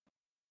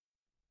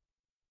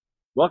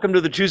Welcome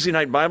to the Tuesday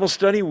night Bible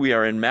study. We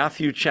are in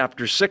Matthew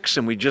chapter 6,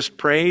 and we just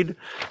prayed.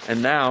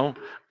 And now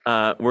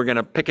we're going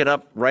to pick it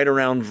up right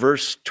around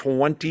verse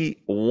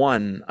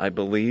 21, I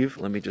believe.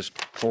 Let me just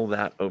pull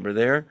that over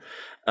there.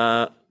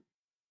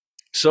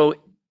 So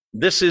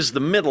this is the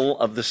middle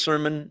of the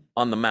Sermon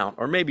on the Mount,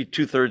 or maybe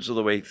 2/3 of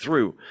the way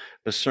through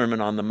the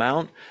Sermon on the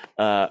Mount.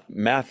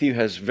 Matthew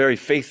has very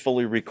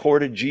faithfully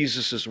recorded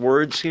Jesus'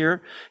 words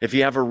here. If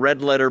you have a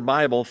red letter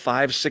Bible,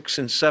 5, 6,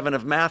 and 7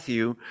 of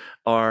Matthew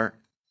are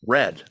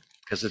red,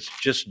 because it's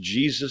just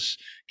Jesus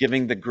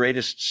giving the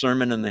greatest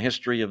sermon in the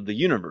history of the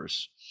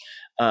universe.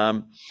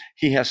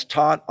 He has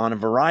taught on a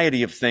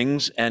variety of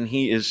things, and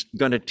he is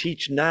going to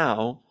teach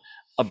now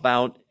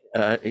about,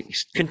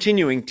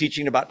 continuing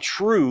teaching about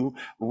true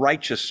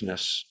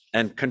righteousness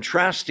and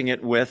contrasting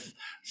it with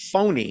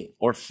phony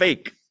or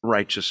fake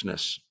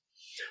righteousness.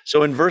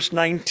 So in verse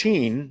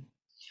 19,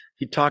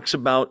 he talks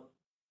about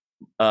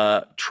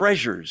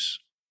treasures.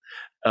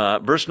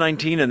 Verse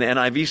 19 in the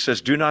NIV says,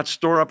 "Do not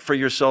store up for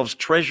yourselves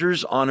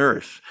treasures on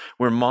earth,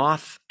 where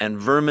moth and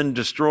vermin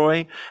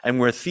destroy, and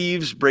where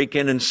thieves break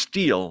in and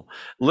steal."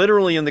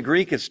 Literally in the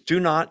Greek, it's "do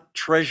not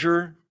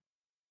treasure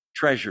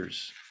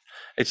treasures."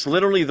 It's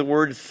literally the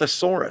word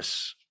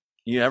thesaurus.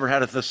 You ever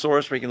had a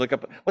thesaurus where you can look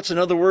up, what's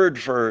another word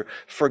for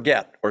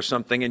forget or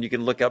something, and you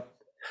can look up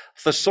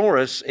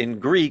thesaurus in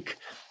Greek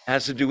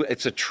has to do,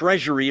 it's a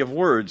treasury of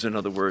words, in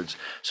other words.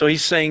 So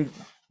he's saying,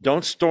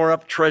 don't store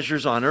up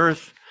treasures on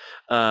earth,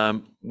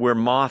 where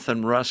moth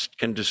and rust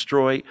can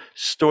destroy.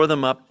 Store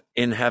them up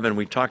in heaven.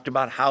 We talked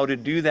about how to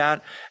do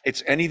that.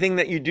 It's anything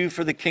that you do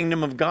for the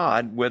kingdom of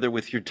God, whether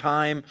with your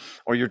time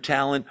or your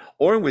talent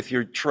or with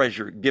your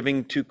treasure,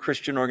 giving to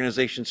Christian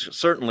organizations,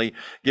 certainly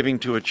giving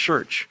to a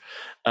church.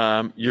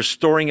 You're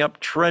storing up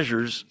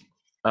treasures,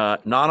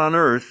 not on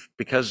earth,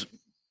 because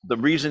the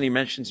reason he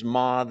mentions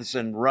moths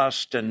and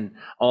rust and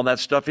all that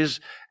stuff is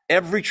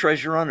every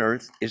treasure on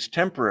earth is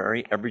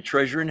temporary. Every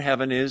treasure in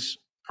heaven is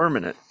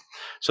permanent.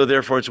 So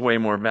therefore, it's way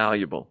more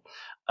valuable.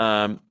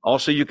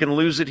 Also, you can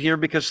lose it here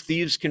because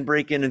thieves can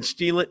break in and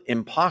steal it.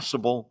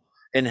 Impossible.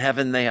 In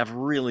heaven, they have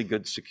really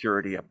good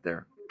security up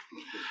there.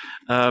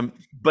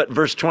 But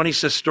verse 20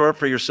 says, "Store up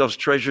for yourselves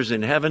treasures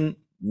in heaven,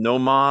 no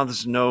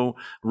moths, no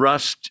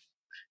rust,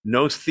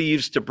 no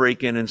thieves to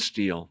break in and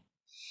steal."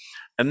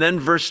 And then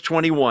verse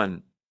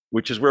 21,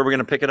 which is where we're going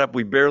to pick it up.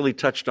 We barely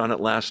touched on it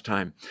last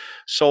time.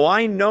 "So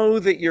I know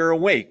that you're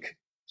awake."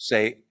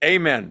 Say,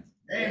 amen.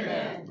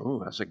 Amen.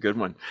 Oh, that's a good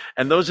one.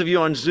 And those of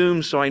you on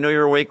Zoom, "So I know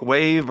you're awake,"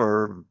 wave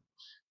or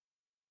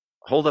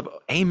hold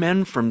up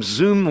amen from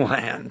Zoom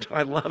land.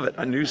 I love it.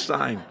 A new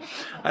sign.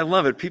 I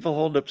love it. People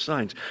hold up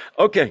signs.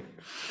 Okay.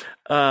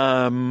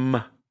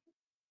 Okay.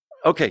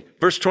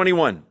 Verse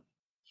 21.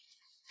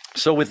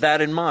 So with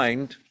that in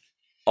mind,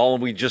 all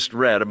we just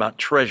read about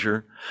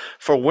treasure,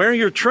 "For where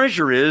your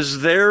treasure is,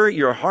 there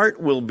your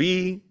heart will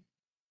be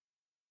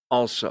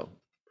also."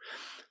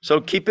 So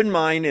keep in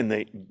mind, in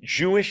the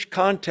Jewish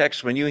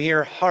context, when you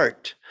hear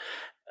heart,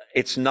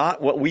 it's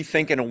not what we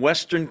think in a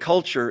Western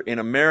culture. In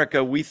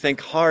America, we think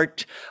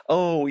heart,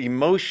 oh,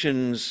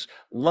 emotions,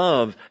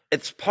 love.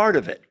 It's part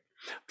of it.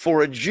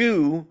 For a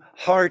Jew,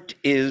 heart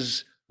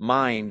is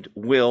mind,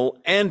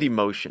 will, and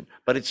emotion,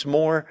 but it's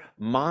more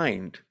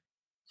mind.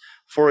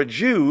 For a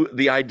Jew,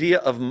 the idea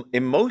of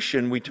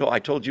emotion, I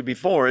told you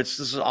before, this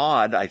is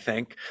odd, I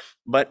think,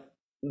 but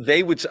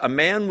a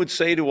man would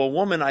say to a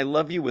woman, "I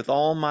love you with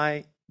all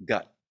my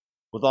gut,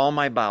 with all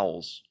my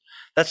bowels."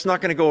 That's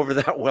not going to go over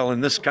that well in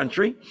this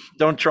country.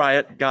 Don't try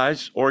it,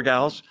 guys or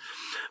gals.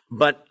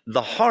 But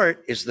the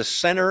heart is the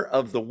center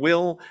of the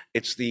will.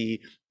 It's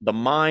the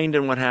mind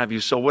and what have you.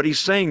 So what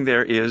he's saying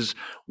there is,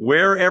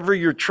 wherever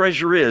your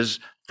treasure is,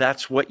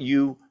 that's what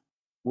you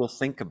will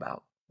think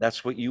about.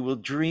 That's what you will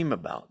dream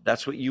about.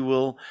 That's what you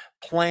will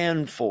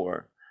plan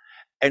for.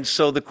 And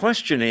so the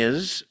question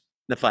is,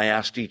 if I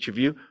asked each of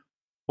you,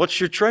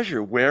 what's your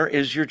treasure? Where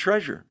is your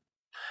treasure?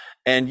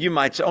 And you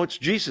might say, "Oh, it's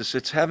Jesus,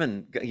 it's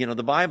heaven,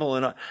 the Bible,"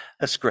 and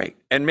that's great.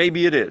 And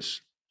maybe it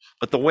is.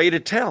 But the way to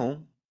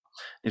tell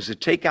is to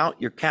take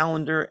out your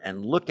calendar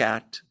and look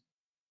at,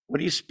 what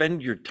do you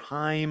spend your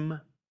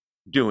time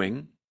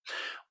doing?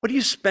 What do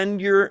you spend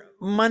your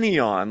money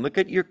on? Look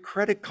at your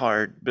credit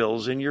card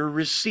bills and your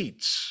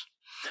receipts.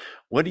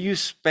 What do you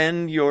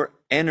spend your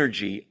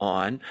energy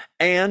on?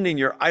 And in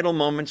your idle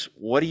moments,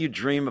 what do you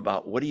dream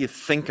about? What do you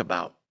think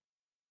about?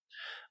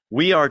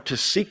 We are to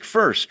seek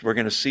first, we're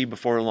going to see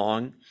before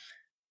long,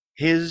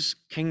 his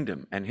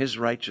kingdom and his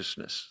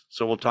righteousness.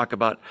 So we'll talk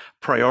about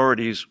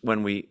priorities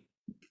when we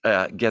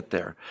get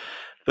there.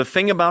 The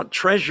thing about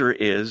treasure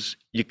is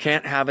you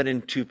can't have it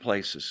in two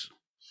places.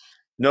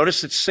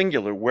 Notice it's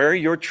singular. Where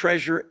your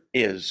treasure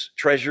is,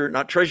 treasure,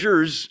 not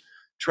treasures,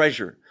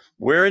 treasure.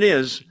 Where it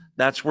is,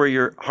 that's where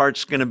your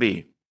heart's going to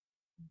be.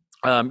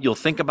 You'll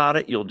think about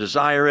it, you'll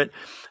desire it.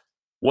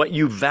 What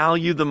you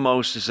value the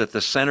most is at the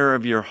center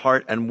of your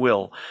heart and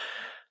will.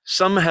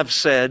 Some have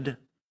said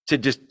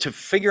to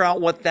figure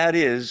out what that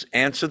is,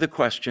 answer the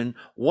question,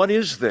 what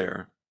is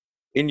there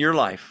in your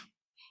life?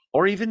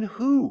 Or even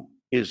who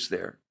is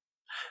there?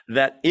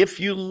 that if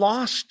you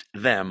lost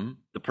them,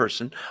 the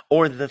person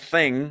or the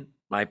thing,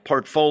 my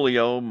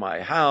portfolio,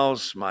 my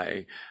house,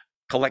 my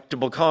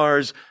collectible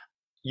cars,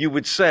 you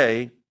would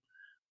say,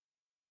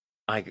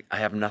 I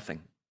have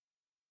nothing.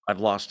 I've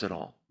lost it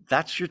all.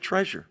 That's your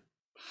treasure.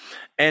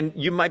 And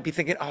you might be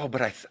thinking, oh,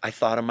 but I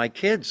thought of my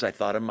kids. I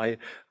thought of my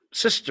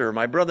sister,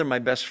 my brother, my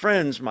best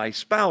friends, my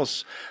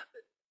spouse.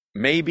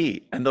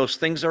 Maybe. And those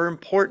things are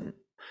important.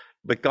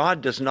 But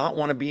God does not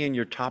want to be in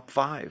your top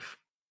 5.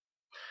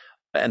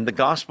 And the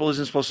gospel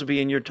isn't supposed to be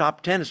in your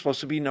top 10. It's supposed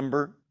to be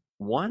number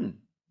 1.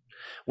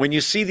 When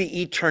you see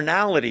the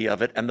eternality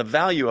of it and the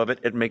value of it,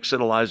 it makes it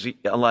a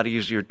lot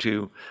easier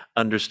to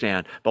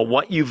understand. But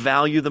what you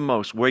value the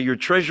most, where your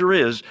treasure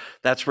is,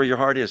 that's where your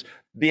heart is.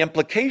 The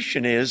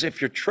implication is,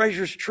 if your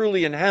treasure's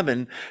truly in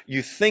heaven,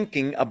 you're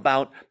thinking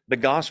about the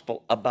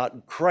gospel,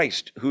 about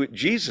Christ, who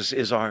Jesus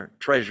is our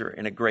treasure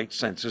in a great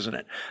sense, isn't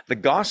it? The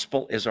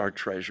gospel is our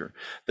treasure.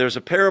 There's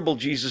a parable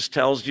Jesus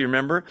tells, do you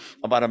remember,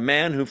 about a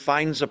man who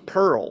finds a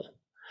pearl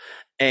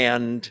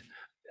and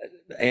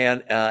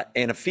in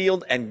a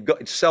field and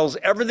sells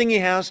everything he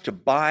has to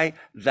buy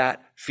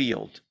that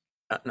field.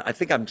 I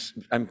think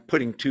I'm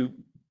putting 2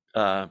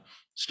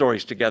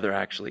 stories together,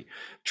 actually.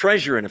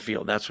 Treasure in a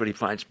field, that's what he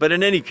finds. But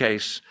in any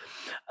case,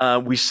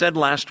 we said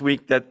last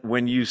week that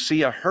when you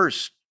see a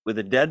hearse with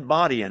a dead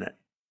body in it,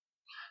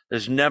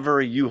 there's never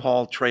a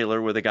U-Haul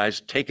trailer where the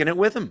guy's taking it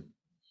with him.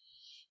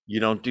 You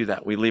don't do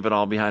that. We leave it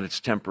all behind. It's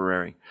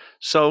temporary.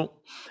 So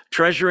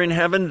treasure in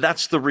heaven,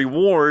 that's the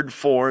reward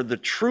for the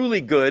truly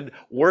good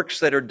works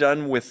that are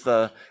done with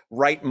the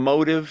right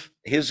motive,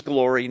 his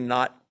glory,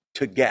 not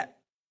to get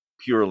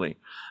purely.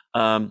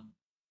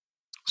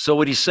 So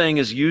what he's saying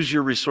is use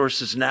your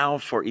resources now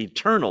for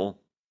eternal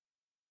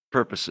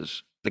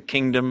purposes. The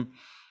kingdom,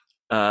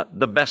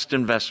 the best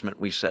investment,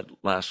 we said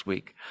last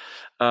week.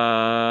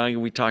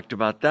 We talked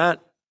about that.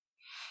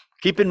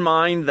 Keep in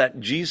mind that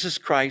Jesus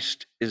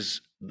Christ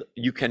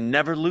you can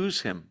never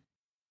lose him.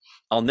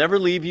 I'll never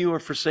leave you or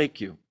forsake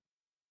you.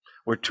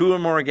 Where 2 or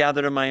more are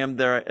gathered in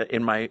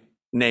my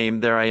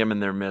name, there I am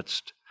in their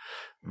midst.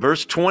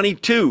 Verse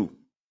 22.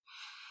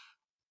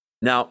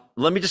 Now,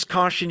 let me just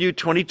caution you,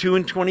 22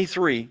 and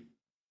 23.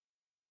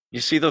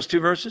 You see those 2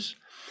 verses?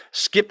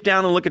 Skip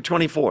down and look at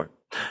 24.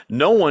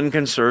 No one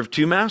can serve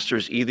 2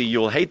 masters. Either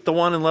you'll hate the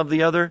one and love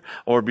the other,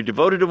 or be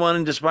devoted to one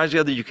and despise the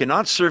other. You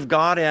cannot serve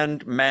God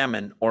and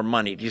mammon or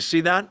money. Do you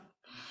see that?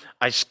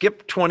 I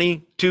skipped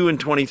 22 and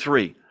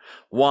 23.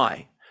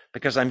 Why?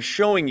 Because I'm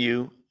showing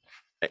you,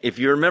 if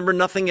you remember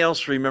nothing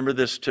else, remember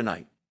this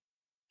tonight.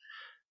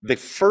 The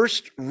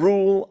first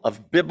rule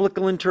of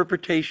biblical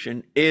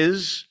interpretation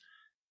is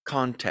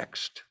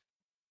context.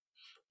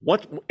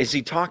 What is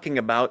he talking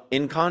about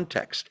in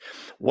context?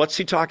 What's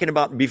he talking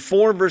about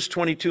before verse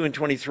 22 and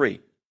 23?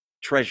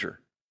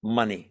 Treasure,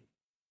 money,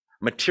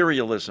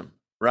 materialism,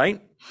 right?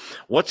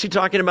 What's he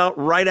talking about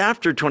right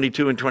after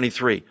 22 and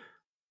 23?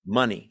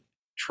 Money,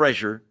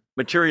 treasure,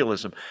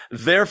 materialism.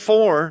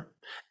 Therefore,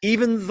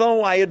 even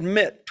though I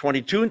admit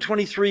 22 and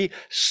 23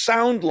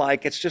 sound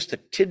like it's just a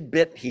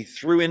tidbit he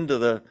threw into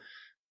the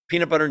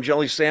peanut butter and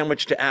jelly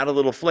sandwich to add a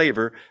little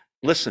flavor,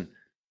 listen,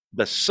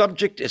 the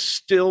subject is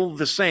still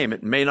the same.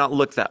 It may not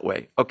look that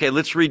way. Okay,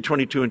 let's read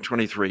 22 and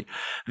 23.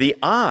 The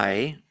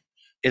eye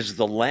is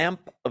the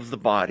lamp of the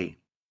body.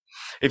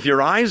 If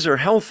your eyes are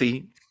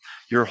healthy,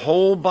 your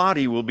whole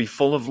body will be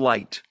full of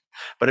light.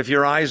 But if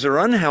your eyes are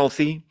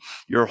unhealthy,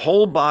 your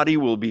whole body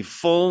will be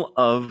full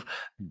of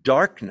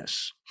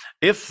darkness.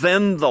 If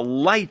then the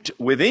light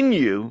within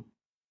you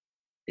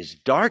is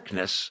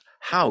darkness,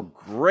 how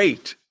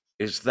great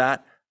is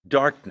that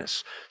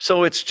darkness?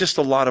 So it's just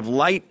a lot of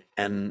light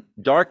and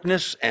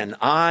darkness and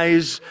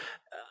eyes.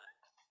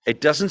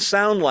 It doesn't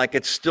sound like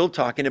it's still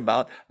talking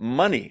about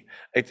money.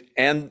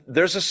 And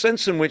there's a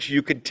sense in which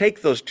you could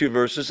take those 2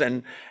 verses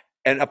and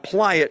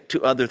apply it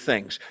to other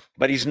things.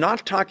 But he's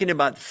not talking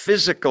about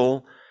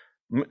physical,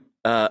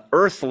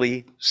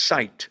 earthly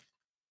sight.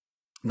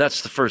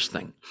 That's the first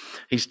thing.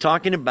 He's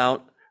talking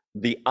about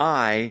the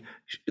eye,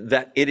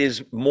 that it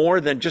is more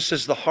than, just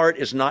as the heart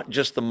is not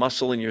just the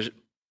muscle in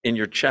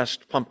your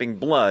chest pumping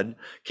blood,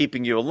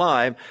 keeping you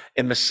alive.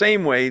 In the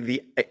same way,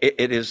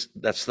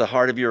 that's the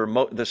heart of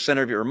the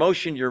center of your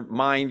emotion, your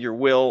mind, your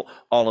will,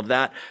 all of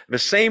that. The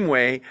same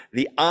way,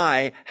 the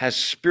eye has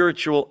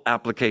spiritual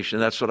application.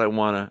 That's what I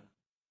want to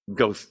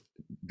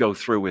go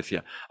through with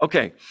you.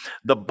 Okay,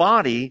 the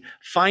body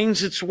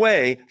finds its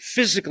way,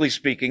 physically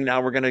speaking,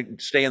 now we're going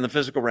to stay in the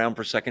physical realm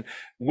for a second,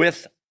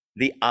 with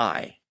the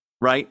eye,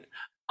 right?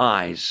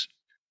 Eyes.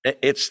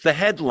 It's the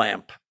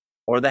headlamp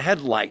or the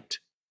headlight,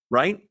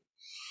 right?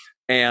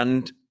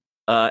 And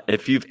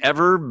if you've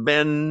ever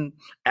been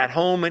at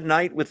home at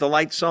night with the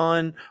lights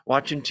on,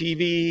 watching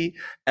TV,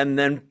 and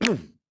then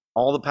boom,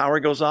 all the power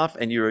goes off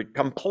and you're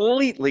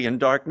completely in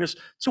darkness,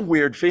 it's a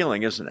weird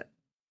feeling, isn't it?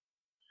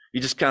 You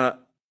just kind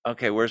of,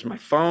 okay, where's my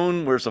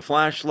phone? Where's the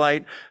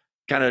flashlight?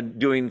 Kind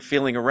of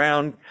feeling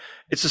around.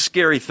 It's a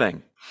scary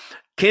thing.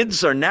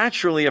 Kids are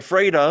naturally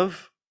afraid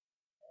of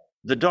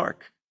the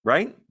dark,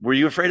 right? Were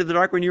you afraid of the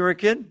dark when you were a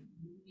kid?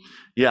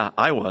 Yeah,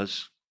 I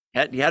was.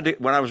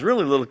 When I was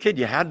really a little kid,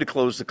 you had to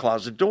close the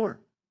closet door,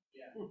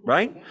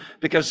 right?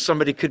 Because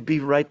somebody could be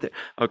right there.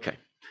 Okay.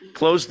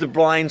 Close the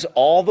blinds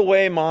all the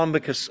way, Mom,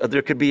 because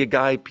there could be a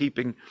guy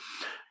peeping.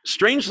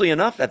 Strangely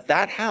enough, at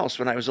that house,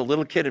 when I was a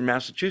little kid in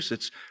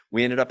Massachusetts,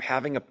 we ended up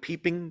having a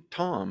peeping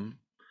Tom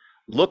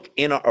look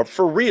in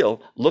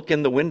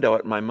the window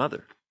at my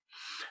mother.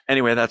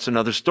 Anyway, that's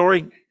another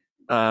story.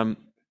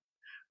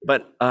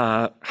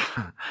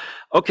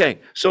 Okay,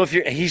 so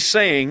he's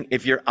saying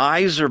if your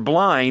eyes are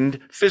blind,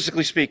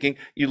 physically speaking,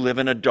 you live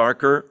in a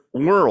darker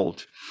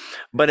world.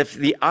 But if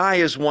the eye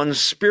is one's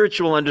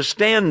spiritual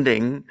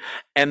understanding,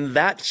 and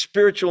that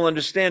spiritual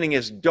understanding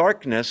is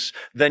darkness,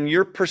 then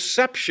your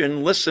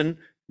perception, listen,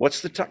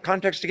 what's the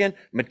context again?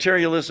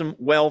 Materialism,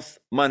 wealth,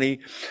 money.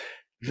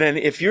 Then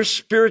if you're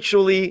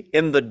spiritually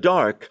in the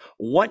dark,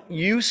 what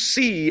you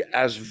see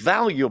as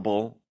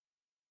valuable,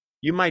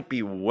 you might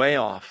be way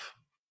off.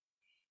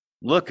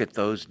 Look at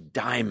those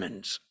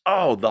diamonds.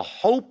 Oh, the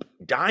Hope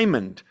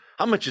diamond.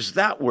 How much is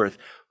that worth?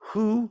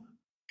 Who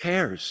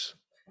cares?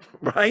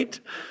 Right?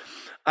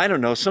 I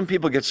don't know. Some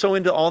people get so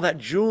into all that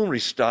jewelry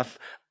stuff.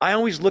 I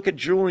always look at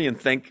jewelry and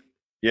think,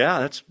 yeah,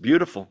 that's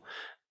beautiful.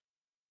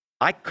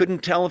 I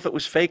couldn't tell if it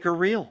was fake or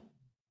real.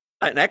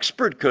 An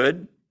expert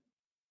could.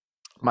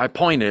 My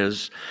point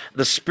is,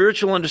 the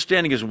spiritual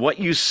understanding is what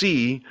you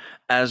see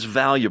as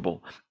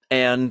valuable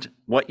and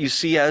what you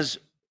see as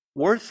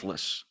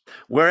worthless.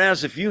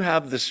 Whereas if you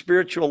have the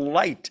spiritual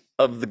light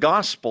of the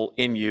gospel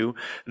in you,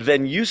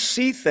 then you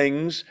see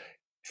things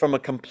from a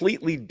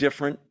completely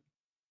different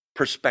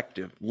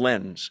perspective,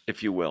 lens,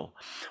 if you will.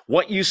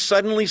 What you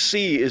suddenly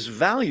see is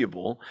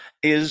valuable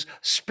is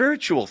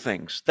spiritual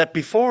things that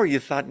before you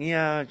thought,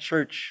 yeah,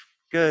 church,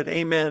 good,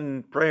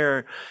 amen,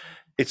 prayer.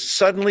 It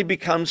suddenly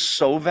becomes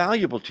so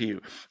valuable to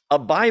you. A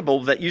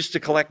Bible that used to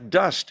collect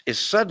dust is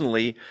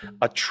suddenly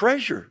a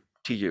treasure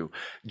to you.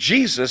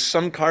 Jesus,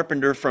 some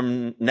carpenter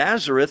from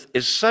Nazareth,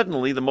 is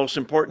suddenly the most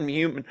important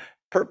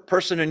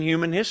person in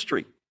human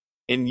history,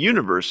 in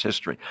universe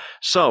history.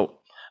 So,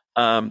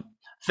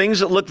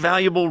 things that look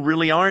valuable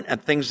really aren't,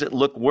 and things that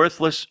look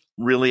worthless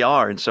really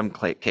are in some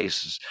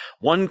cases.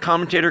 One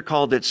commentator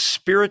called it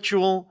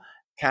spiritual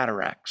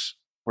cataracts,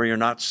 where you're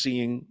not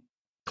seeing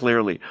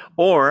clearly.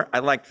 Or I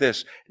like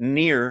this,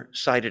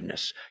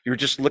 nearsightedness. You're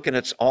just looking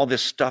at all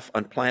this stuff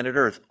on planet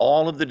Earth,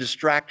 all of the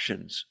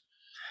distractions,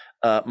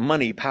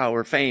 money,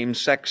 power, fame,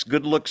 sex,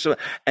 good looks,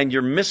 and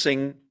you're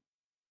missing.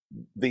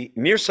 The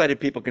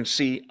nearsighted people can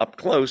see up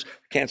close,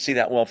 can't see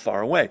that well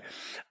far away.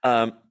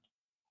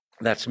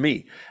 That's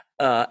me.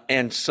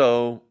 And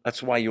so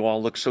that's why you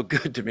all look so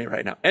good to me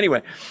right now.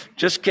 Anyway,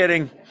 just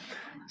kidding.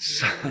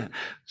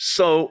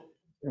 So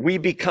we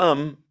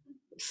become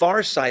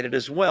farsighted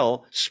as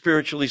well,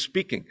 spiritually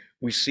speaking.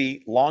 We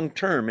see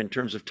long-term in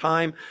terms of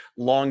time,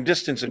 long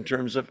distance in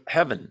terms of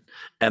heaven,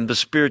 and the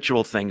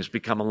spiritual things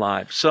become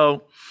alive.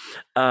 So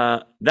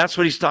that's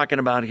what he's talking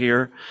about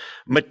here.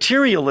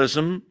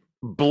 Materialism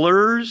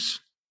blurs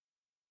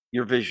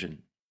your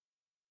vision.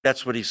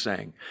 That's what he's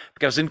saying.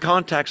 Because in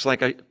context,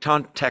 like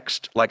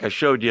I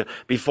showed you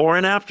before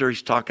and after,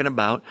 he's talking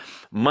about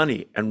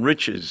money and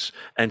riches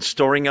and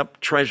storing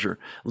up treasure.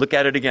 Look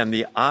at it again.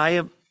 The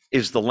eye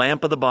is the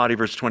lamp of the body,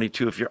 verse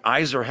 22. If your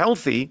eyes are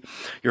healthy,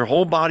 your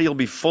whole body will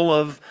be full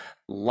of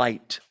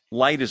light.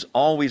 Light is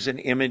always an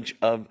image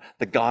of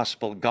the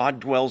gospel.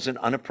 God dwells in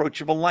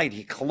unapproachable light.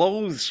 He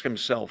clothes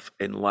himself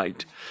in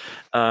light.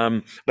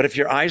 But if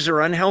your eyes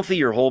are unhealthy,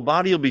 your whole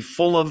body will be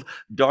full of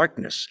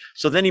darkness.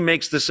 So then he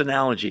makes this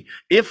analogy.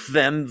 If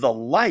then the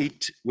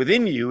light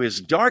within you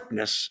is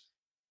darkness,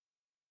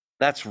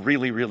 that's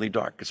really, really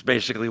dark. It's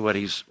basically what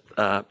he's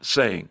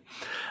saying.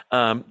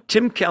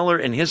 Tim Keller,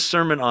 in his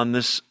sermon on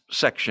this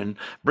section,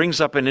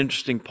 brings up an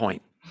interesting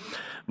point.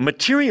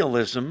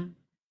 Materialism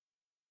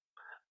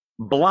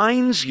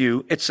blinds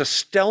you. It's a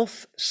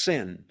stealth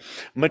sin.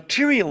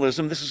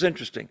 Materialism, this is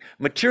interesting.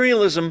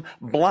 Materialism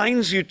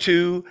blinds you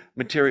to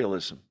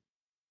materialism.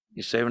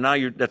 You say, well,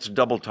 now that's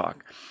double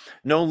talk.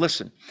 No,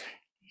 listen.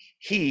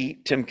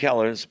 Tim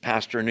Keller, is a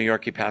pastor in New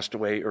York. He passed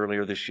away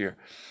earlier this year.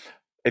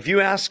 If you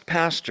ask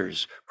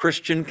pastors,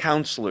 Christian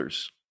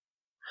counselors,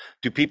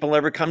 do people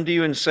ever come to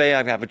you and say,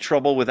 I have a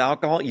trouble with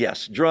alcohol?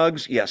 Yes.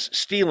 Drugs? Yes.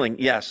 Stealing?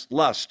 Yes.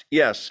 Lust?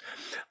 Yes.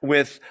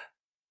 With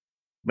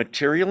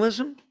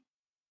materialism?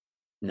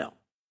 No.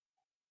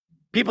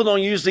 People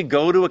don't usually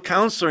go to a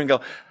counselor and go,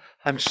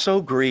 I'm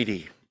so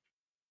greedy.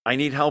 I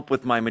need help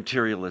with my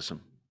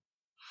materialism.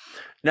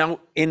 Now,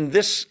 in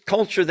this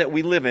culture that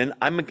we live in,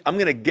 I'm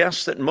going to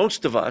guess that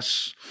most of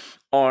us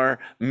are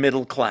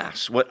middle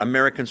class, what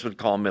Americans would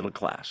call middle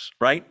class,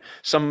 right?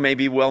 Some may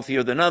be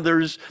wealthier than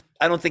others.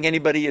 I don't think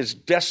anybody is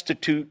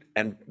destitute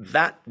and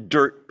that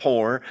dirt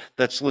poor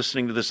that's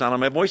listening to the sound of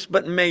my voice,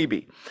 but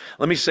maybe.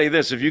 Let me say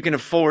this, if you can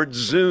afford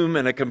Zoom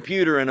and a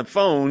computer and a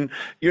phone,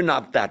 you're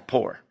not that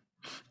poor.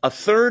 A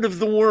third of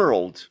the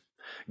world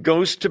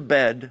goes to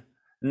bed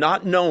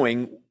not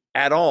knowing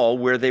at all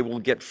where they will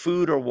get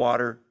food or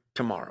water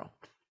tomorrow.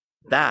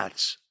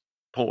 That's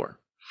poor.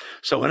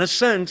 So in a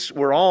sense,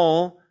 we're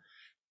all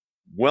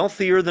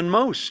wealthier than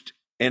most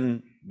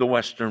in the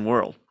Western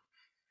world.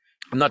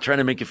 I'm not trying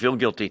to make you feel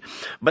guilty,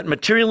 but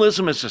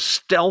materialism is a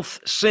stealth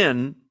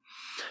sin.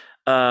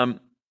 I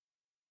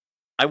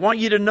want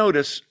you to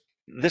notice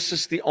this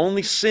is the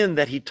only sin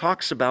that he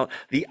talks about,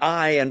 the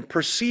eye and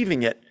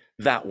perceiving it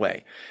that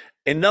way.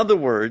 In other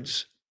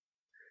words,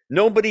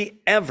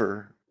 nobody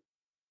ever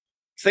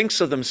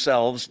thinks of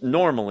themselves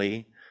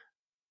normally,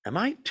 am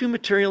I too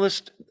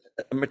materialistic?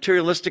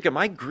 Am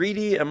I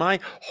greedy? Am I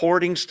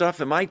hoarding stuff?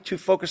 Am I too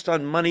focused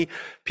on money?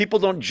 People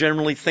don't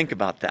generally think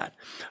about that.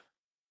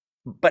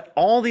 But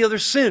all the other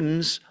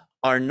sins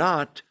are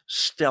not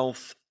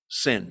stealth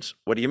sins.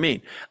 What do you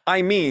mean?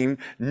 I mean,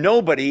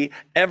 nobody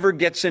ever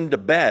gets into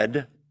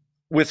bed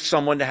with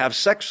someone to have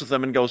sex with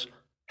them and goes,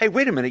 hey,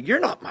 wait a minute, you're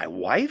not my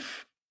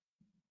wife.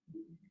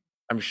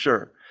 I'm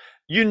sure.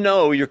 You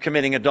know you're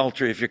committing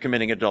adultery if you're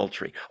committing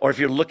adultery. Or if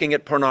you're looking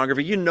at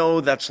pornography, you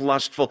know that's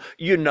lustful.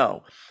 You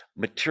know.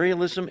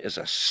 Materialism is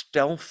a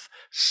stealth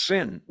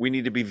sin. We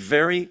need to be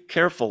very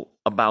careful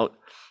about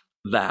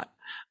that.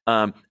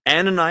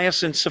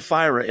 Ananias and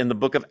Sapphira in the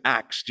book of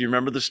Acts. Do you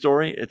remember the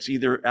story? It's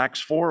either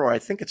Acts 4 or I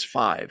think it's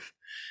 5.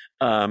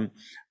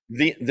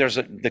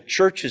 The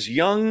church is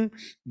young.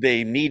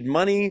 They need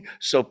money.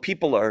 So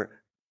people are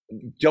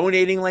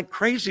donating like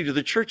crazy to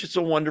the church. It's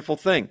a wonderful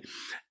thing.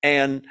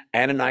 And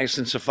Ananias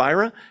and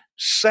Sapphira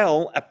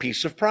sell a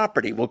piece of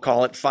property. We'll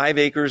call it 5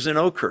 acres in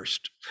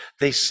Oakhurst.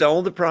 They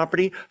sell the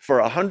property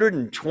for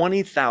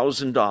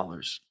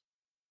 $120,000.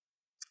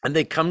 And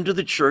they come to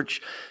the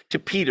church, to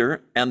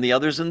Peter and the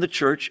others in the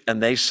church,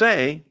 and they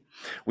say,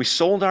 we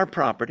sold our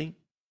property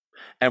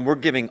and we're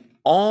giving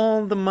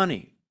all the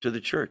money to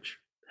the church.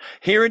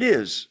 Here it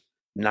is,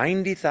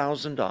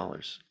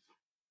 $90,000.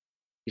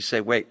 You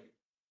say, wait,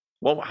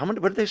 well, how much?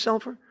 What did they sell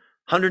for?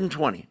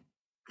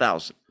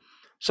 $120,000.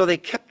 So they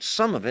kept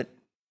some of it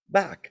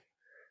back.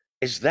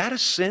 Is that a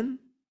sin?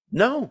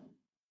 No.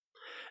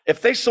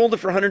 If they sold it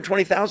for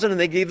 $120,000 and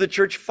they gave the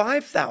church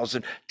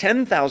 $5,000,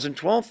 $10,000,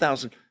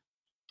 $12,000,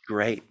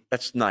 great,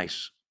 that's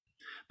nice.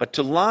 But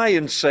to lie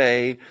and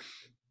say,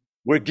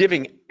 we're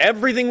giving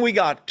everything we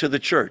got to the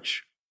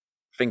church,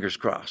 fingers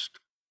crossed,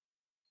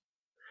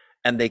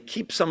 and they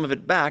keep some of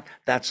it back,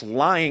 that's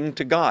lying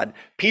to God.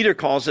 Peter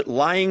calls it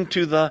lying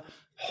to the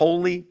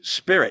Holy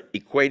Spirit,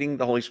 equating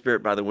the Holy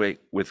Spirit, by the way,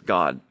 with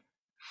God.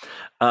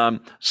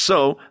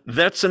 So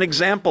that's an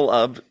example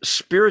of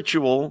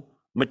spiritual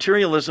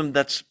materialism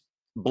that's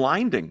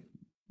blinding.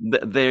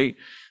 They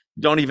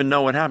don't even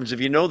know what happens. If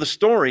you know the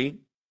story,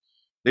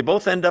 they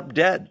both end up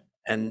dead.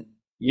 And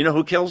you know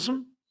who kills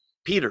them?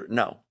 Peter.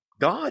 No,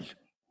 God.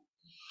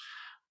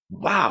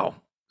 Wow.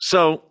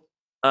 So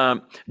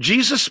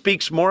Jesus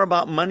speaks more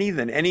about money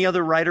than any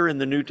other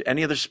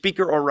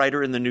speaker or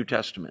writer in the New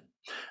Testament.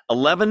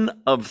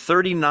 11 of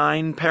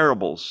 39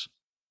 parables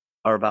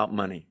are about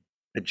money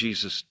that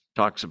Jesus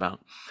talks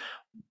about.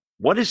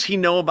 What does he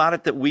know about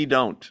it that we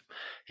don't?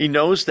 He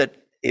knows that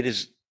it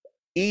is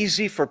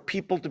easy for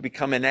people to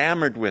become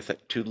enamored with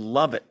it, to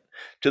love it,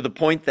 to the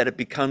point that it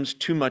becomes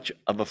too much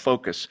of a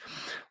focus.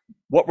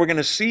 What we're going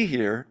to see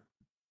here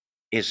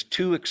is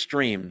two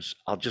extremes.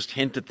 I'll just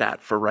hint at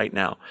that for right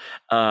now.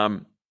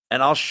 And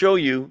I'll show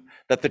you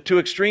that the two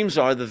extremes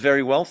are the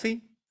very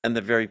wealthy and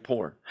the very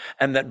poor,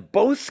 and that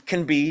both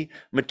can be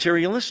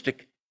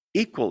materialistic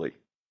equally,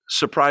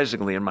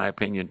 surprisingly, in my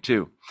opinion,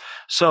 too.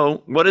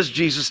 So what does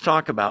Jesus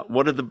talk about?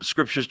 What do the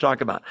scriptures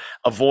talk about?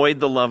 Avoid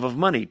the love of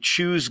money.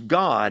 Choose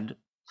God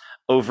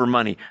over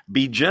money.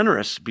 Be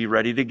generous. Be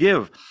ready to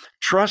give.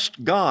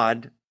 Trust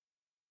God,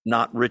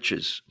 not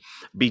riches.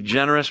 Be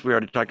generous. We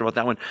already talked about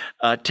that one.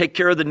 Take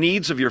care of the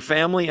needs of your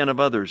family and of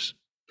others.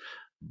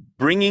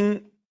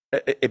 Being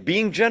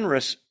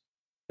generous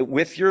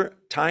with your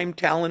time,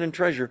 talent, and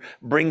treasure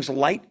brings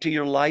light to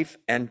your life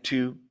and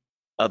to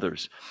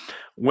others.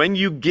 When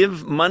you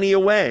give money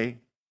away,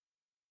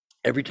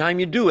 every time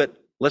you do it,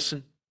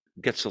 listen,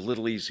 it gets a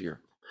little easier.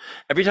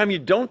 Every time you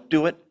don't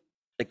do it,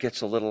 it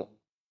gets a little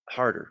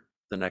harder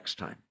the next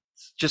time.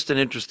 It's just an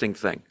interesting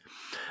thing.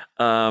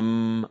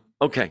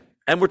 Okay.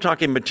 And we're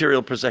talking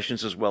material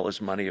possessions as well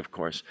as money, of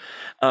course.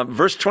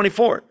 Verse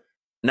 24.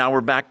 Now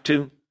we're back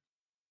to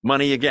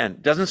money again.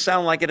 Doesn't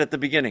sound like it at the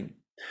beginning.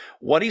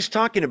 What he's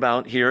talking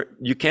about here,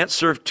 you can't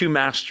serve two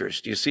masters.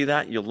 Do you see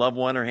that? You'll love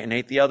one and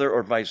hate the other,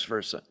 or vice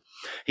versa.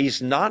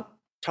 He's not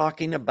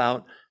talking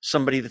about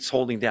somebody that's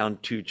holding down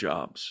two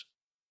jobs.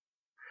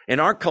 In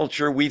our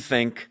culture, we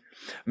think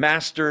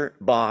master,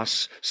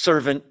 boss,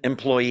 servant,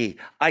 employee.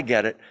 I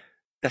get it.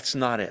 That's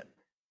not it.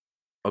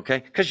 Okay?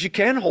 Because you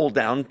can hold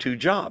down two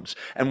jobs.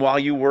 And while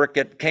you work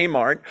at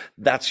Kmart,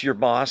 that's your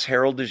boss.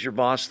 Harold is your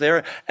boss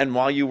there. And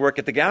while you work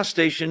at the gas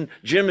station,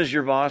 Jim is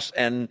your boss.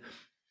 And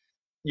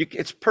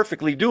it's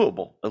perfectly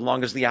doable as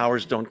long as the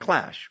hours don't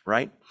clash,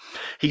 right?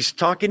 He's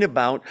talking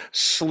about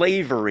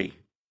slavery.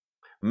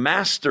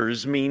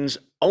 Masters means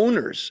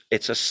owners.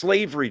 It's a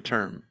slavery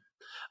term.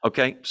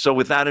 Okay? So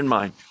with that in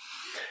mind,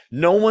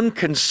 no one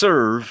can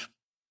serve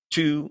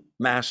two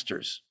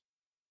masters.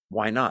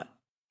 Why not?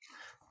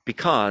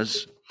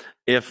 Because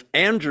if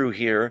Andrew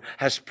here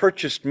has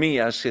purchased me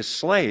as his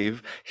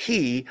slave,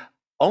 he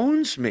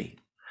owns me.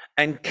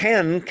 And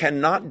Ken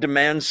cannot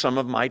demand some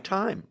of my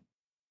time,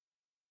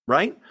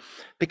 right?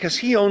 Because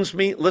he owns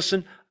me,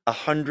 listen,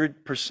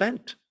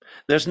 100%.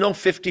 There's no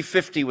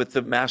 50-50 with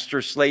the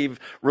master-slave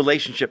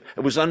relationship.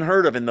 It was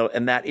unheard of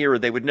in that era.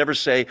 They would never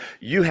say,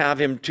 you have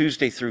him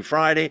Tuesday through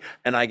Friday,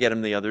 and I get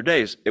him the other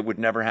days. It would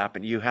never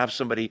happen. You have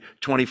somebody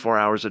 24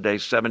 hours a day,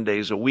 7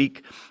 days a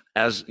week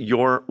as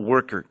your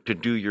worker to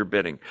do your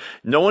bidding.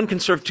 No one can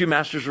serve two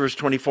masters, verse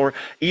 24.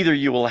 Either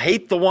you will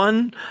hate the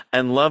one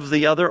and love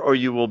the other, or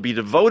you will be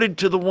devoted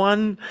to the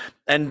one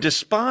and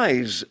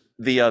despise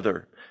the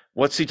other.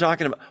 What's he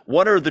talking about?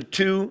 What are the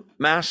two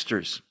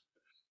masters?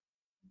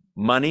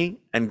 Money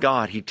and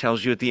God, he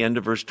tells you at the end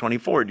of verse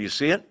 24. Do you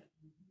see it?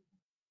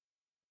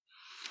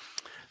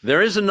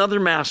 There is another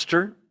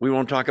master. We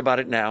won't talk about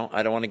it now.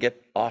 I don't want to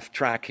get off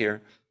track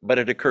here, but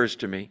it occurs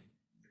to me.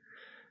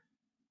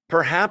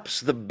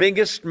 Perhaps the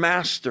biggest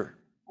master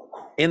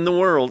in the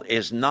world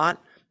is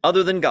not,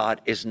 other than God,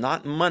 is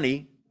not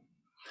money.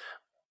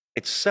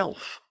 It's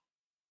self,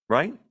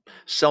 right?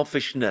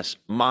 Selfishness,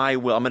 my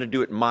will. I'm going to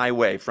do it my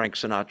way, Frank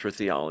Sinatra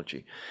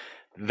theology.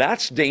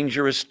 That's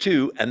dangerous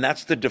too, and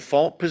that's the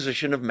default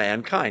position of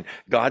mankind.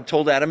 God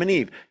told Adam and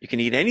Eve, you can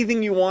eat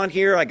anything you want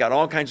here. I got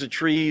all kinds of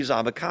trees,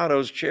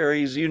 avocados,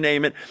 cherries, you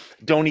name it.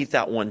 Don't eat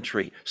that one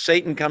tree.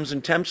 Satan comes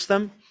and tempts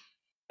them,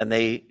 and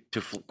they,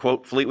 to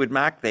quote Fleetwood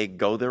Mac, they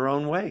go their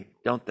own way,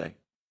 don't they?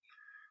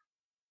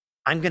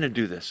 I'm going to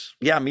do this.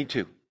 Yeah, me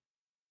too.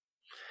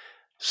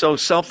 So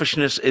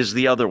selfishness is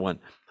the other one.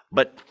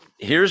 But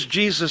here's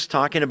Jesus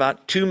talking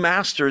about two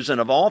masters, and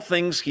of all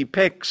things, he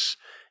picks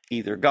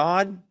either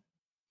God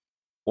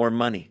or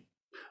money.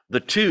 The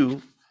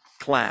two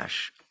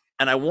clash.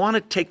 And I want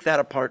to take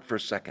that apart for a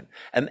second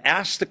and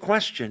ask the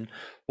question,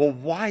 well,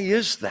 why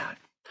is that?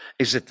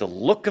 Is it the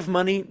look of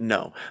money?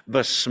 No.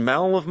 The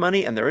smell of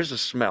money? And there is a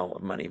smell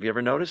of money. Have you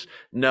ever noticed?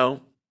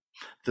 No.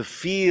 The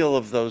feel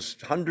of those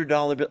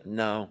 $100 bills?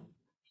 No.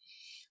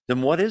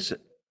 Then what is it?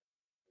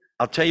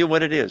 I'll tell you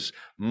what it is.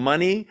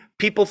 Money,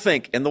 people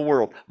think in the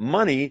world,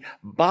 money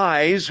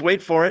buys,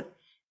 wait for it,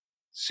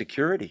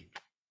 security,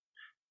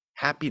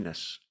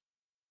 happiness.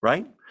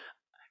 Right?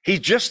 He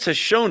just has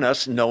shown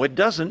us, no, it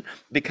doesn't,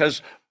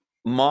 because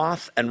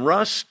moth and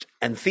rust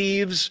and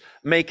thieves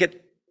make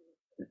it,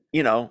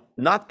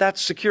 not that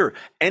secure.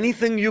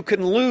 Anything you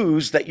can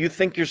lose that you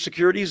think your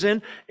security's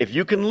in, if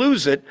you can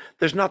lose it,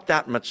 there's not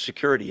that much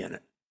security in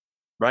it.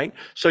 Right?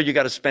 So you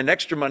got to spend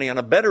extra money on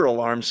a better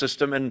alarm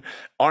system and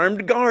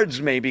armed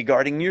guards maybe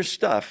guarding your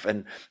stuff,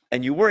 and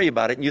you worry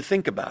about it and you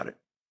think about it.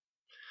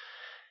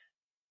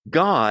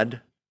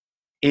 God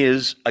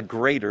is a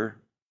greater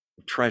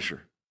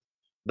treasure.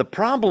 The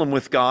problem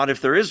with God, if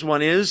there is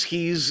one, is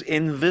he's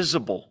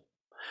invisible.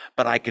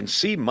 But I can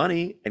see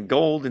money and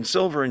gold and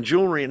silver and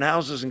jewelry and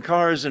houses and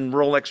cars and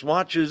Rolex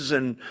watches,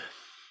 and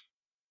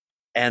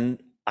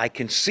I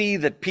can see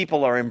that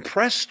people are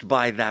impressed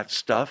by that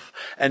stuff,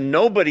 and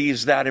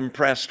nobody's that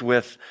impressed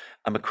with,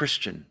 I'm a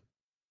Christian.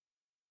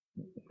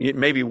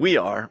 Maybe we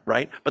are,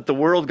 right? But the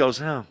world goes,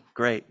 oh,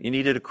 great, you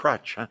needed a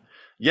crutch, huh?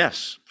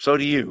 Yes, so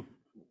do you.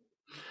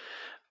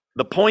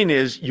 The point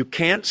is, you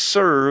can't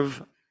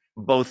serve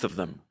both of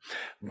them.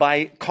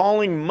 By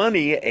calling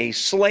money a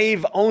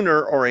slave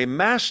owner or a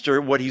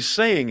master, what he's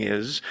saying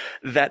is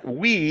that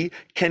we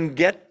can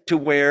get to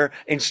where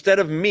instead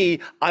of me,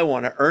 I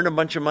want to earn a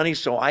bunch of money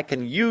so I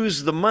can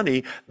use the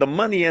money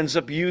ends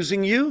up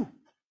using you,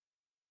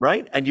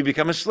 right? And you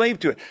become a slave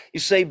to it. You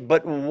say,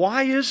 but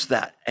why is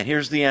that? And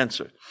here's the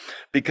answer.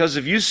 Because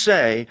if you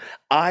say,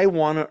 I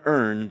want to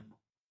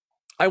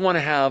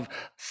have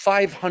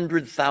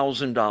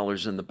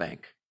 $500,000 in the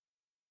bank.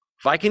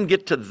 If I can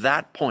get to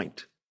that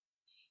point,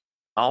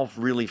 I'll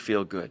really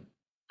feel good.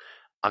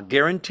 I'll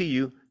guarantee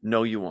you,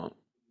 no, you won't.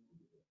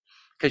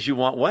 Because you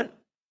want what?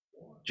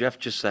 Jeff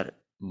just said it.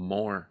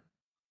 More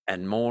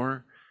and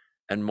more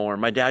and more.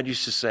 My dad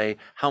used to say,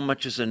 how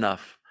much is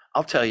enough?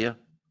 I'll tell you,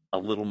 a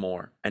little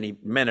more. And he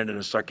meant it in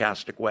a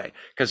sarcastic way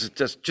because it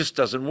just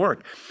doesn't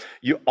work.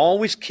 You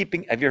always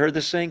have you heard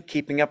this saying?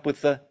 Keeping up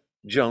with the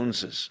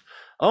Joneses.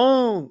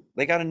 Oh,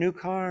 they got a new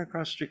car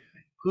across the street.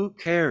 Who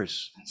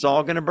cares? It's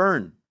all going to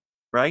burn.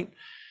 Right?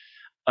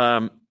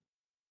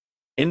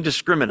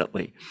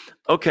 Indiscriminately.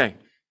 Okay.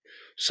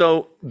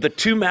 So the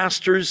two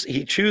masters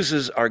he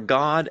chooses are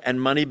God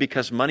and money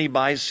because money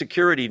buys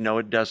security. No,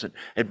 it doesn't.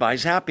 It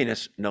buys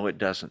happiness. No, it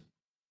doesn't.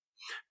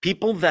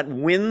 People that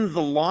win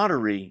the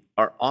lottery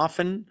are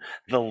often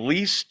the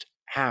least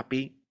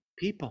happy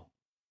people,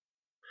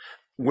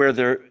 where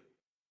their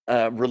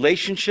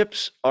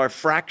relationships are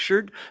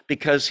fractured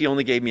because he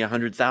only gave me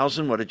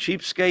 100,000. What a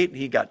cheapskate.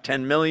 He got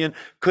 10 million.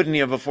 Couldn't he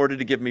have afforded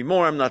to give me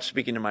more? I'm not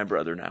speaking to my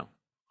brother now.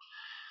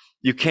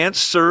 You can't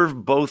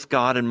serve both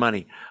God and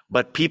money,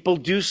 but people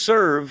do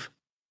serve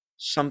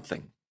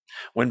something.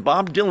 When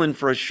Bob Dylan,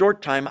 for a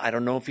short time, I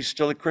don't know if he's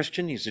still a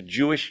Christian. He's a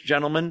Jewish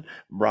gentleman.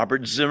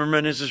 Robert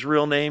Zimmerman is his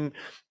real name.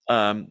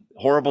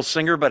 Horrible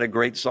singer, but a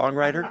great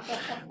songwriter.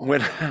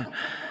 When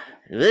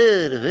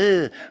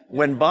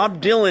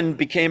Bob Dylan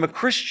became a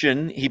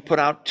Christian, he put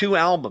out 2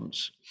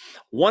 albums,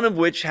 one of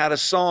which had a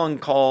song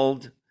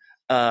called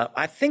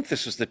I think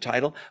this was the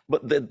title,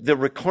 but the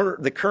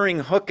recurring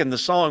hook in the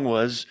song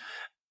was,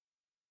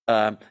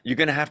 you're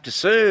going to have to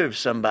serve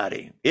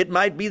somebody. It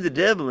might be the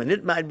devil and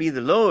it might be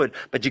the Lord,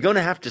 but you're going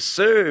to have to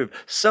serve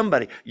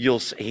somebody.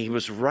 He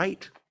was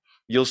right.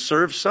 You'll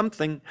serve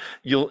something.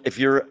 If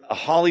you're a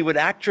Hollywood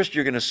actress,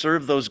 you're going to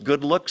serve those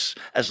good looks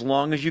as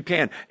long as you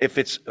can. If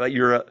it's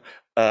you're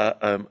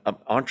an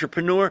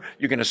entrepreneur,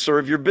 you're going to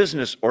serve your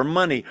business or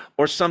money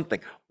or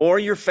something or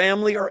your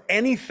family or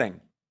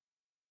anything.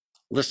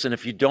 Listen,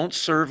 if you don't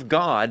serve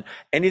God,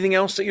 anything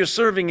else that you're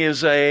serving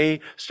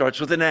starts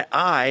with an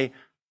I,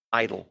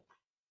 idol,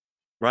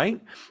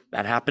 right?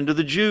 That happened to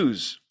the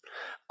Jews.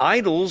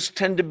 Idols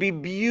tend to be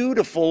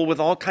beautiful with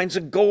all kinds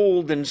of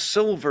gold and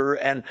silver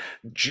and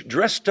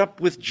dressed up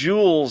with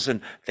jewels,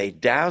 and they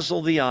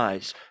dazzle the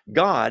eyes.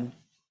 God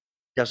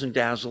doesn't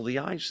dazzle the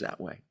eyes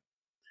that way.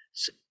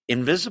 It's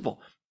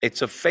invisible.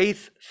 It's a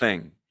faith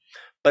thing.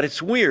 But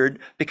it's weird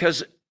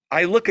because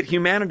I look at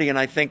humanity and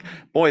I think,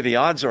 boy, the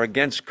odds are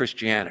against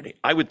Christianity.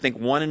 I would think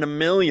 1 in a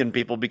million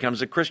people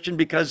becomes a Christian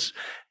because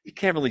you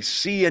can't really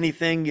see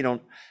anything. You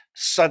don't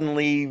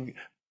suddenly,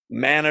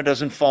 manna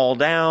doesn't fall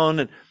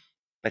down.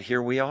 But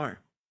here we are.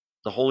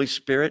 The Holy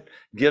Spirit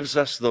gives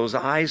us those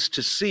eyes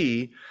to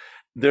see.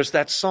 There's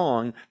that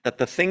song that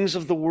the things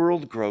of the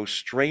world grow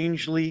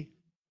strangely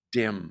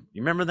dim.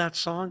 You remember that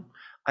song?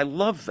 I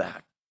love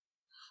that.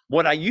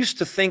 What I used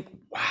to think,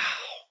 wow,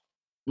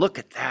 look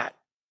at that.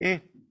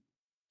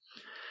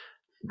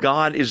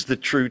 God is the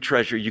true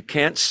treasure. You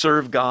can't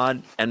serve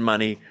God and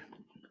money,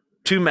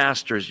 two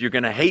masters. You're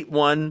going to hate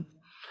one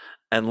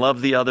and love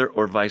the other,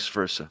 or vice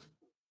versa.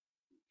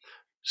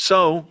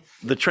 So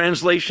the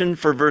translation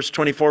for verse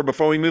 24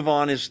 before we move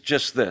on is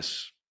just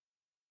this.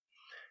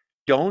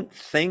 Don't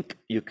think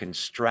you can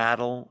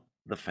straddle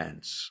the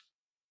fence.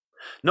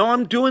 No,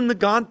 I'm doing the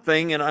God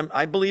thing and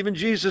I believe in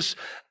Jesus,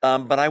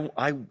 but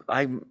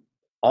I'm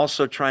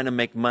also trying to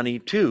make money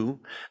too,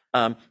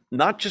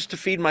 not just to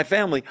feed my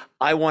family.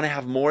 I want to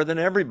have more than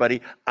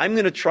everybody. I'm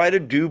going to try to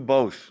do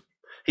both.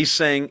 He's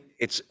saying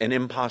it's an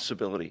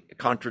impossibility, a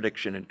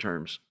contradiction in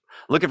terms.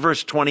 Look at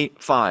verse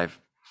 25.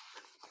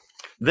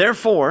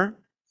 Therefore,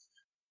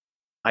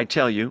 I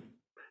tell you,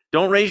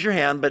 don't raise your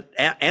hand, but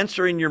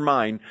answer in your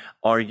mind,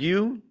 are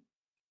you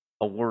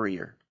a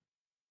worrier?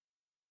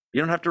 You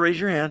don't have to raise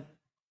your hand.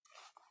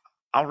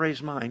 I'll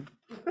raise mine.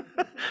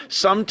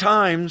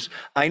 Sometimes,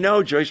 I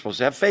know, Joe, you're supposed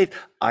to have faith.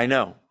 I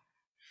know.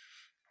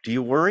 Do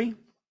you worry?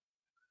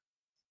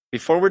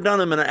 Before we're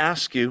done, I'm going to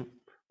ask you,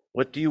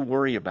 what do you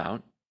worry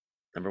about?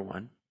 Number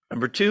one.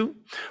 Number two,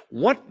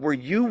 what were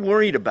you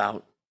worried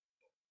about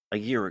a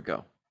year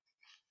ago?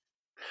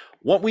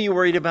 What were you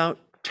worried about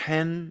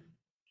 10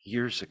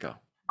 years ago?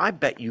 I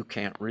bet you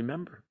can't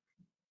remember.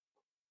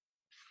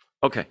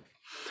 Okay,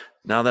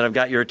 now that I've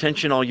got your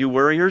attention, all you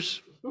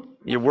worriers,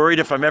 you're worried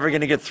if I'm ever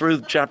going to get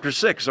through chapter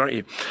 6, aren't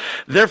you?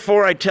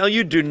 Therefore, I tell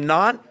you, do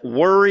not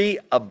worry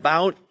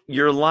about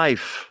your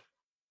life,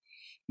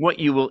 what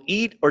you will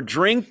eat or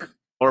drink,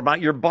 or about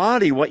your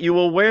body, what you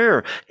will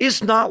wear.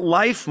 Is not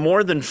life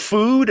more than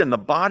food and the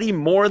body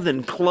more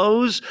than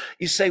clothes?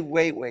 You say,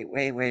 wait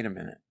a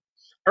minute.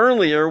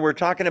 Earlier, we're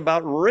talking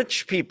about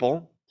rich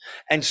people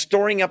and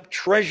storing up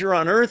treasure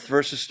on earth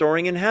versus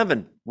storing in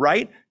heaven,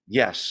 right?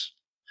 Yes.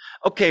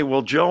 Okay,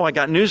 well, Joe, I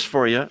got news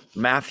for you.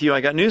 Matthew,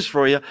 I got news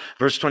for you.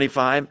 Verse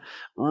 25,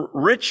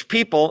 rich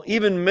people,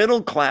 even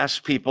middle-class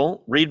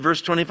people, read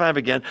verse 25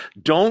 again,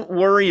 don't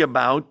worry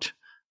about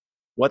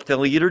what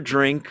they'll eat or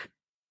drink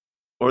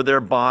or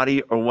their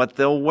body or what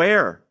they'll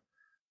wear.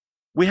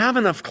 We have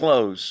enough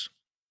clothes.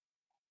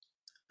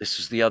 This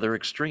is the other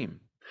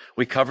extreme.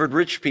 We covered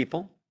rich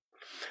people.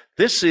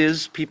 This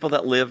is people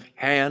that live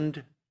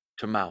hand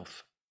to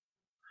mouth.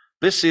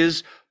 This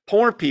is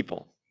poor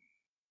people.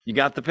 You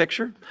got the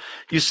picture?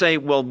 You say,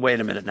 well, wait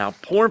a minute now.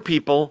 Poor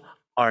people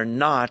are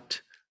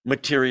not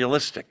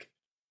materialistic.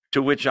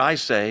 To which I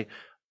say,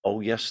 oh,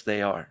 yes,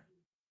 they are.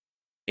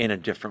 In a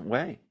different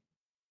way.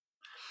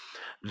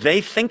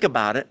 They think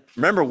about it.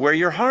 Remember, where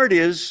your heart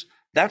is,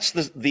 that's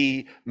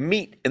the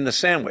meat in the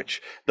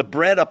sandwich. The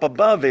bread up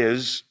above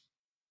is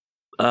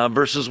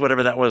versus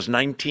whatever that was,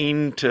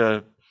 19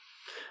 to...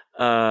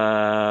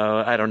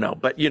 I don't know,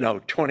 but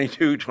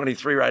 22,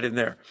 23 right in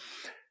there.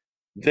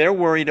 They're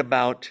worried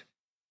about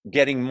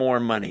getting more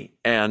money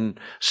and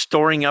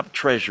storing up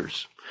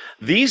treasures.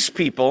 These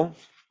people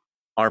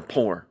are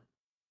poor.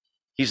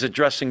 He's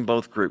addressing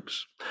both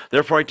groups.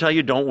 Therefore, I tell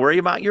you, don't worry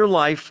about your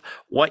life,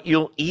 what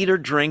you'll eat or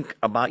drink,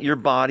 about your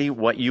body,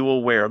 what you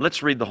will wear.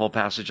 Let's read the whole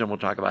passage and we'll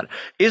talk about it.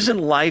 Isn't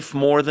life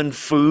more than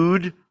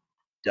food?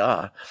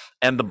 Duh.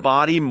 And the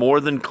body more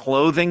than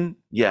clothing?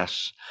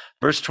 Yes.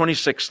 Verse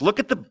 26, look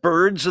at the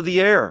birds of the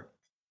air.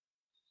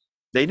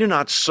 They do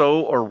not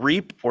sow or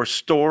reap or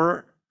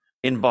store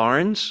in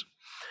barns,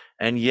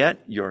 and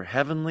yet your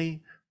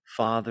heavenly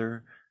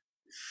Father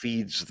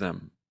feeds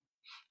them.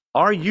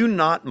 Are you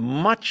not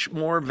much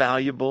more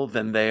valuable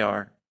than they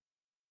are?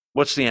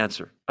 What's the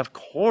answer? Of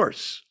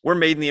course. We're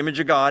made in the image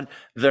of God.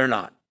 They're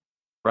not,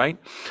 right?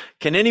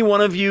 Can any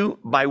one of you,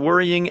 by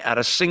worrying, add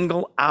a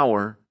single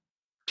hour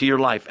to your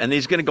life. And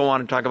he's going to go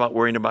on and talk about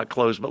worrying about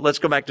clothes, but let's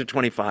go back to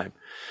 25.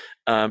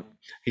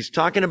 He's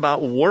talking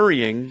about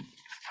worrying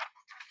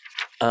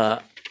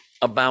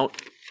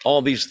about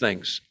all these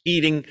things: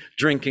 eating,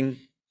 drinking,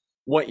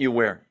 what you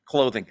wear,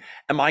 clothing.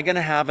 Am I going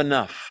to have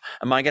enough?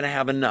 Am I going to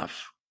have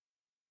enough?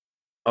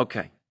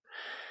 Okay.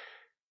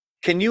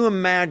 Can you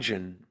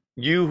imagine,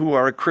 you who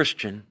are a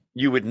Christian,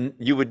 you're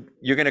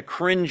going to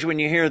cringe when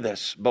you hear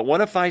this, but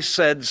what if I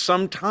said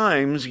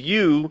sometimes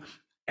you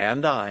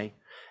and I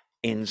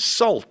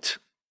insult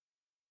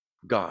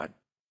God?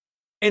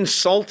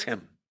 Insult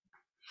him.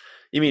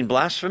 You mean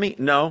blasphemy?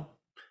 No,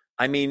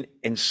 I mean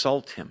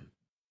insult him.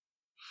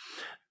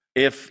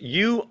 If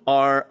you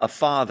are a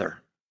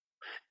father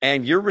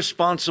and you're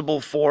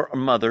responsible for a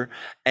mother,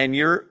 and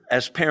you're,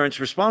 as parents,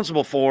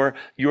 responsible for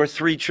your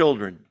 3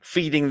 children,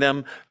 feeding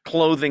them,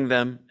 clothing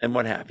them, and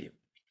what have you,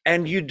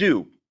 and you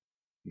do,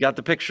 got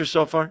the picture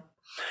so far?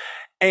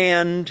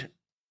 And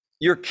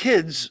your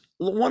kids,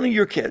 one of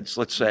your kids,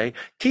 let's say,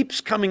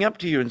 keeps coming up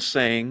to you and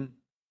saying,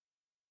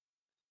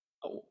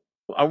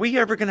 are we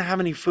ever going to have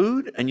any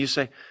food? And you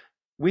say,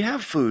 we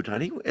have food,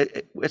 honey.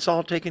 It's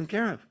all taken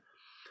care of.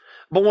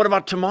 But what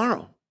about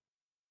tomorrow?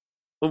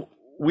 Well,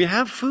 we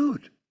have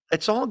food.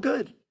 It's all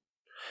good.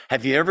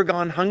 Have you ever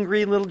gone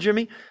hungry, little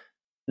Jimmy?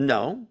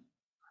 No.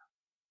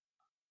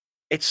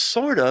 It's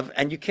sort of,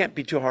 and you can't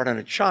be too hard on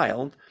a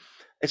child,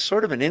 it's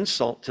sort of an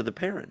insult to the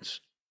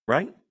parents,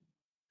 right?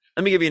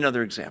 Let me give you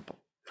another example.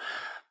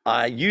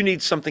 You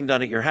need something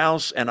done at your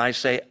house, and I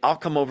say, I'll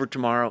come over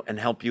tomorrow and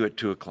help you at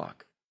 2:00.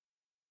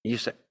 You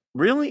say,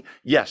 really?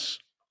 Yes,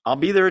 I'll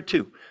be there at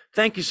 2.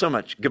 Thank you so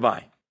much.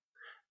 Goodbye.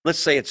 Let's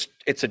say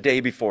it's a day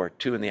before,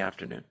 2 in the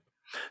afternoon.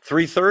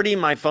 3:30,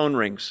 my phone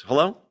rings.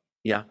 Hello?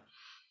 Yeah.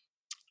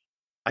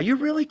 Are you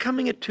really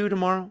coming at 2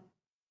 tomorrow?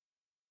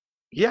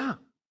 Yeah.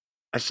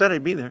 I said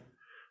I'd be there.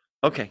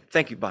 Okay,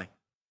 thank you. Bye.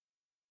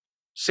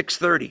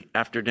 6:30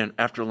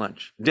 after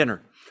lunch,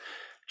 dinner.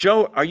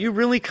 Joe, are you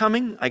really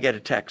coming? I get a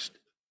text.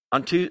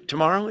 On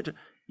tomorrow?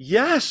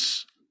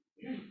 Yes.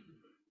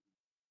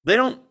 They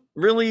don't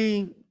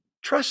really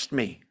trust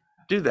me,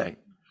 do they?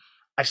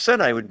 I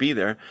said I would be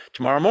there.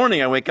 Tomorrow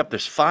morning I wake up,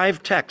 there's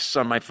 5 texts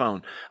on my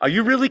phone. Are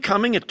you really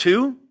coming at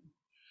 2?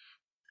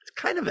 It's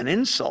kind of an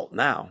insult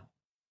now,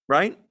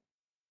 right?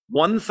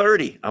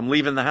 1:30, I'm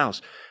leaving the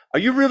house. Are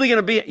you really going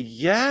to be?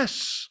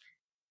 Yes.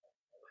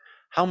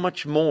 How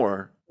much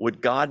more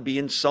would God be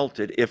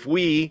insulted if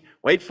we,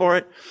 wait for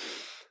it,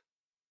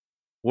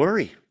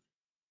 worry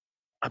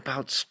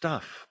about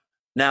stuff?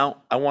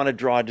 Now, I want to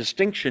draw a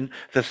distinction.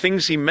 The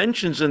things he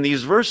mentions in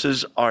these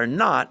verses are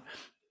not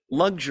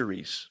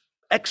luxuries,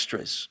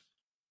 extras.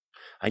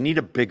 I need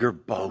a bigger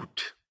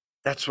boat.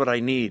 That's what I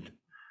need.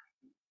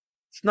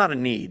 It's not a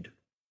need.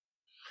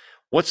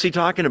 What's he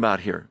talking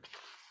about here?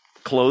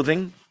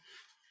 Clothing,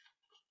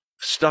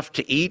 stuff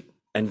to eat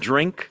and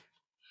drink.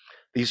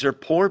 These are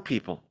poor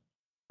people,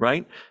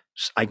 right?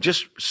 I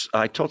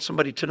told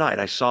somebody tonight,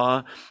 I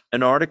saw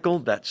an article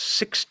that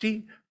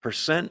 60%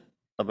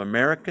 of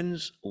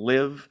Americans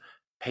live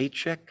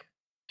paycheck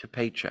to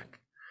paycheck,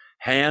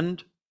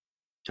 hand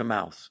to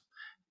mouth.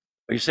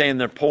 Are you saying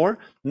they're poor?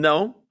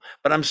 No,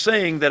 but I'm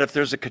saying that if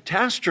there's a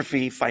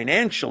catastrophe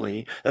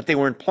financially that they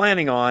weren't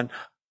planning on,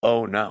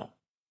 oh no,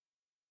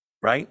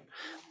 right?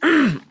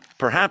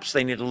 Perhaps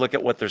they need to look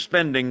at what they're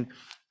spending,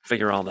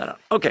 figure all that out.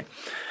 Okay,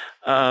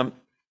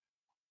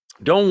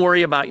 don't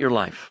worry about your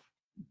life.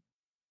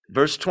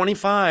 Verse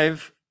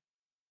 25,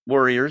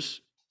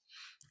 warriors,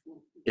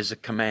 is a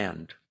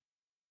command,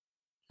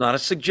 not a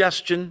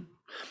suggestion.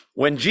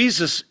 When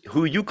Jesus,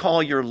 who you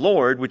call your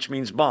Lord, which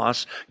means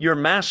boss, your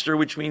master,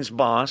 which means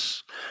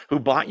boss, who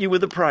bought you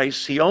with a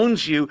price, he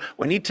owns you.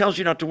 When he tells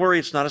you not to worry,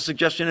 it's not a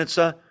suggestion, it's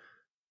a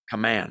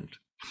command.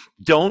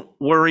 Don't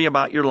worry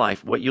about your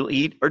life, what you'll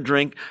eat or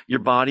drink, your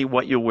body,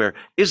 what you'll wear.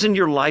 Isn't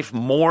your life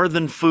more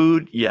than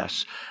food?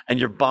 Yes. And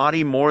your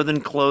body more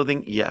than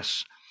clothing?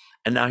 Yes.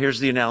 And now here's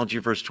the analogy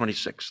of verse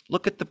 26.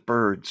 Look at the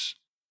birds.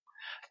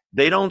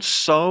 They don't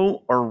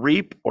sow or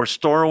reap or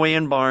store away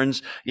in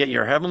barns, yet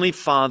your heavenly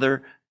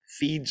Father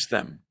feeds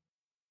them.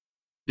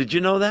 Did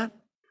you know that?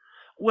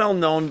 Well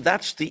known,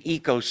 that's the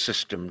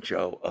ecosystem,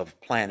 Joe, of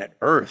planet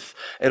Earth.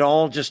 It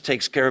all just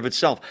takes care of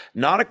itself.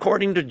 Not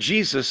according to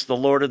Jesus, the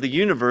Lord of the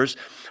universe.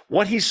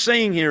 What he's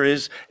saying here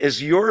is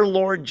your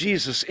Lord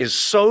Jesus is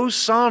so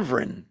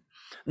sovereign,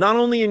 not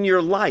only in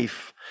your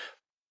life,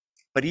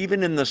 but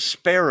even in the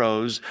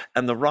sparrows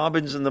and the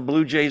robins and the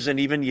blue jays and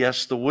even,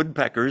 yes, the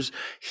woodpeckers.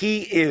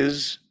 He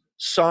is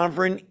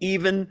sovereign,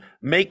 even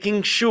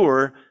making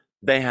sure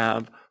they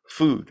have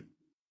food.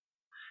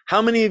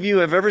 How many of you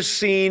have ever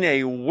seen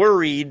a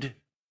worried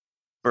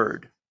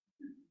bird?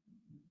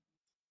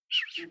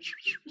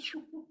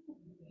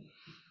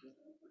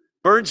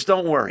 Birds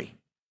don't worry.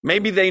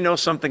 Maybe they know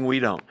something we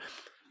don't.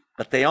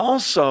 But they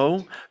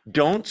also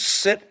don't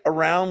sit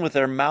around with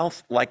their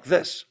mouth like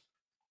this.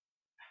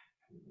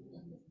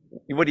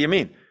 What do you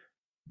mean?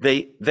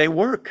 They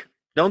work,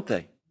 don't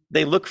they?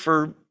 They look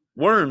for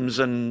worms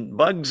and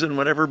bugs and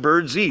whatever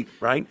birds eat,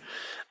 right?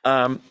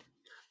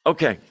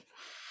 Okay.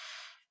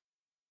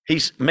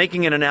 He's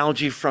making an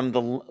analogy from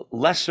the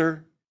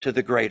lesser to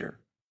the greater.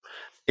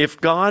 If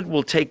God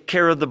will take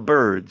care of the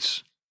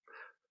birds,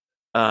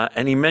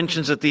 and he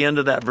mentions at the end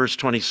of that verse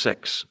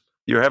 26,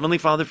 your heavenly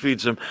Father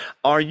feeds them,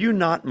 are you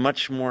not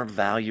much more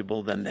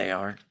valuable than they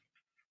are?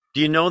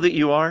 Do you know that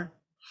you are?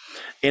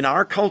 In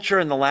our culture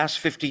in the last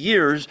 50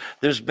 years,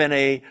 there's been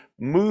a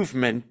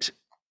movement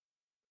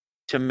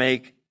to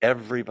make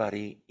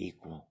everybody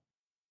equal.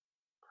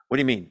 What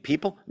do you mean?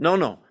 People?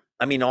 No.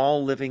 I mean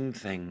all living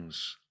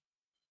things.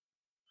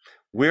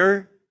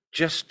 We're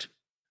just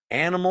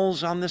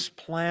animals on this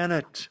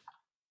planet.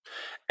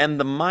 And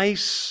the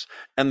mice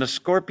and the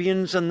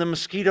scorpions and the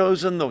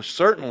mosquitoes and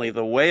certainly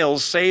the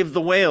whales, save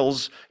the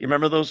whales. You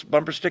remember those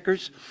bumper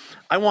stickers?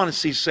 I want to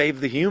see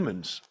save the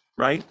humans,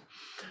 right?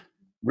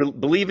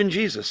 Believe in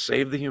Jesus,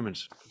 save the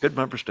humans. Good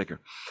bumper sticker.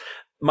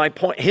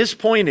 His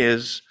point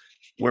is,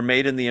 we're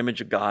made in the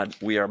image of God.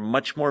 We are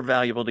much more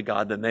valuable to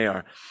God than they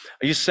are.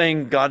 Are you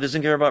saying God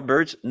doesn't care about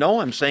birds? No,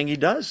 I'm saying he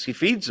does. He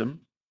feeds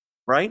them,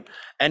 right?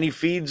 And he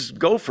feeds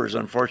gophers,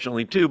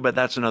 unfortunately, too, but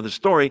that's another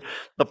story.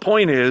 The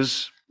point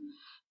is,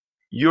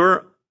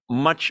 you're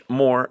much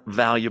more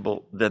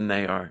valuable than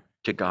they are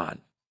to God.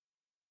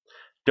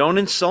 Don't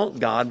insult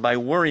God by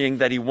worrying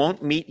that he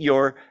won't meet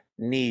your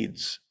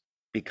needs,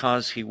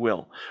 because he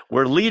will.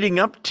 We're leading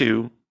up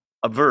to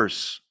a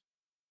verse.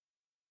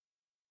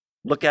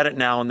 Look at it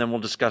now, and then we'll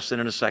discuss it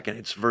in a second.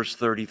 It's verse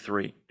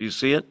 33. Do you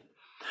see it?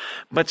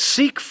 But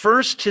seek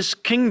first his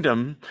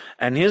kingdom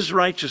and his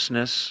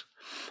righteousness,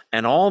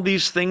 and all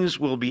these things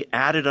will be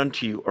added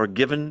unto you, or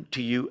given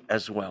to you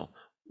as well.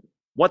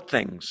 What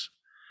things?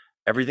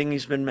 Everything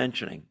he's been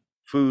mentioning.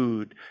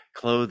 Food,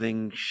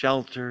 clothing,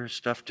 shelter,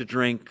 stuff to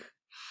drink.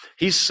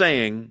 He's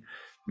saying,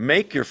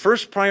 make your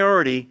first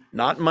priority,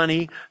 not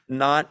money,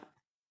 not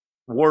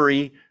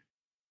worry,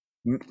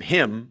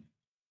 him,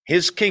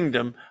 his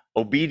kingdom,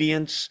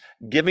 obedience,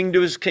 giving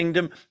to his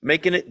kingdom,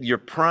 making it your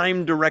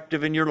prime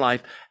directive in your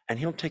life, and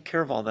he'll take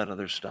care of all that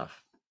other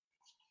stuff.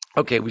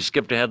 Okay, we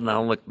skipped ahead and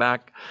I'll look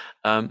back.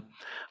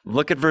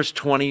 Look at verse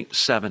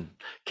 27.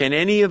 Can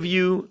any of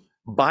you,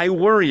 by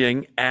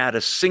worrying, add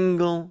a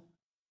single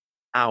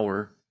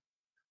hour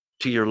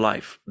to your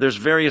life? There's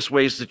various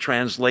ways to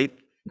translate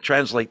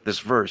this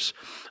verse.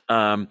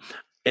 The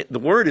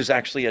word is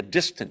actually a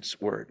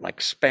distance word,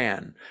 like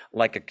span,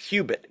 like a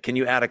cubit. Can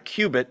you add a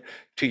cubit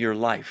to your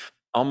life?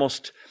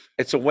 Almost,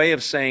 it's a way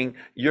of saying,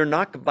 you're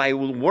not, by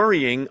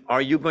worrying,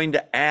 are you going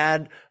to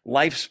add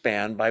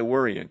lifespan by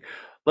worrying?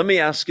 Let me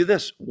ask you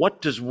this.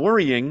 What does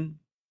worrying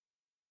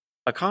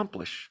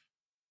accomplish?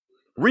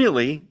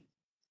 Really,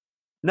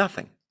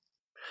 nothing.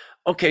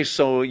 Okay,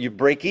 so you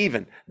break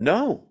even.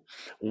 No.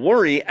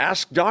 Worry,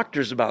 ask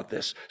doctors about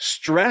this.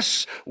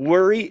 Stress,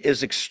 worry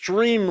is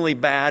extremely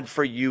bad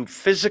for you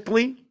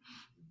physically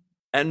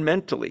and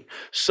mentally.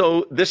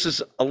 So this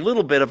is a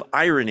little bit of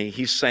irony.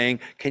 He's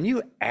saying, can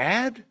you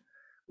add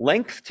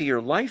length to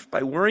your life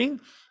by worrying?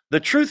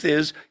 The truth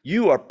is,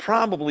 you are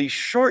probably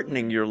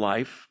shortening your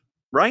life,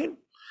 right?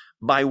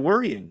 By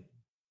worrying.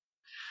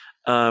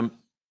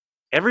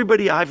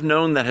 Everybody I've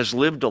known that has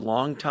lived a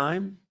long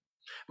time,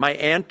 my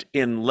aunt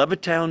in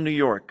Levittown, New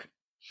York,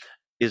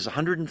 is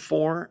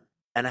 104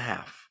 and a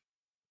half.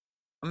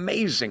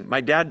 Amazing.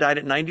 My dad died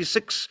at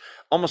 96,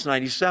 almost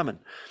 97.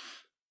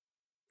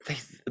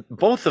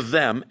 Both of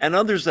them and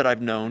others that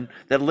I've known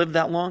that lived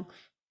that long,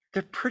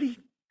 they're pretty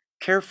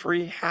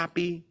carefree,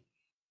 happy,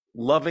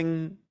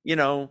 loving,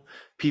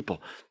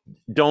 people.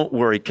 Don't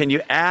worry. Can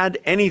you add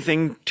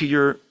anything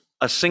to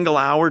a single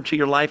hour to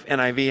your life?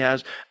 NIV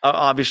has.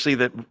 Obviously,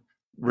 the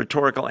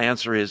rhetorical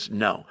answer is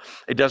no.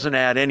 It doesn't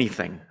add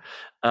anything.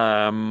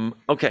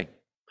 Okay.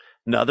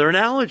 Another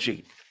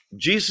analogy.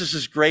 Jesus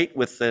is great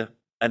with the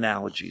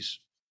analogies.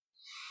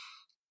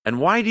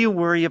 And why do you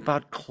worry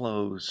about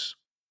clothes?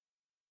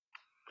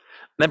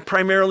 Then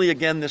primarily,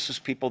 again, this is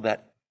people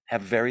that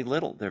have very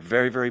little. They're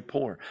very, very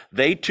poor.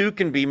 They too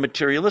can be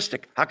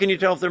materialistic. How can you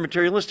tell if they're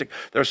materialistic?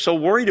 They're so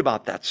worried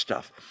about that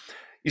stuff.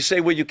 You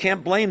say, well, you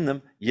can't blame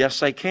them.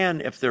 Yes, I can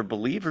if they're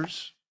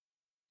believers.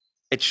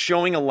 It's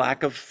showing a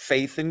lack of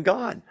faith in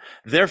God.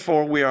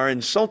 Therefore, we are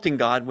insulting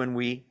God when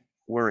we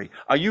worry.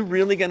 Are you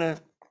really going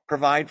to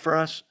provide for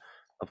us?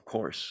 Of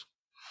course.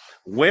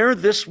 Where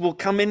this will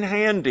come in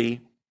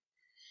handy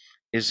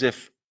is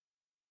if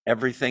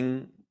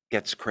everything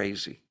gets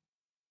crazy.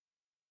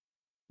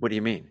 What do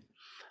you mean?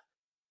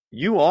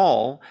 You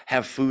all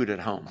have food at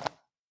home,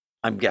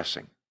 I'm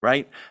guessing,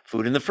 right?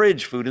 Food in the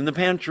fridge, food in the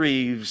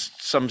pantry,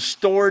 some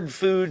stored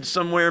food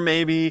somewhere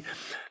maybe.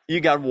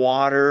 You got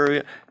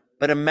water.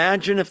 But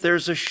imagine if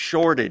there's a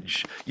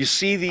shortage. You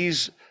see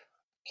these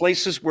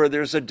places where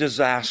there's a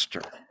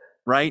disaster,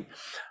 right?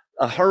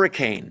 A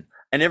hurricane,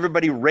 and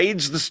everybody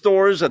raids the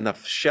stores and the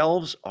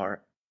shelves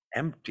are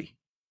empty.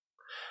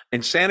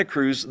 In Santa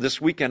Cruz this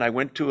weekend, I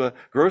went to a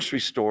grocery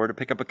store to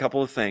pick up a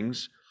couple of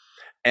things.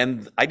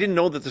 And I didn't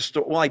know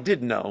that I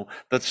did know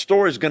that the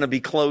store is going to be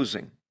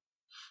closing,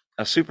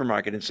 a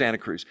supermarket in Santa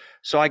Cruz.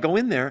 So I go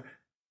in there,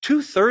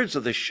 2/3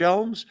 of the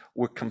shelves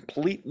were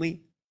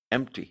completely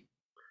empty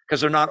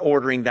because they're not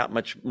ordering that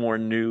much more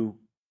new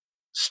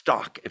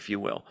stock, if you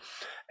will.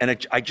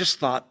 And I just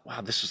thought,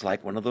 wow, this is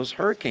like one of those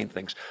hurricane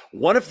things.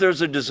 What if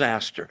there's a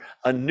disaster,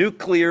 a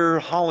nuclear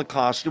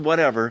holocaust,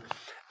 whatever,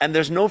 and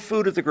there's no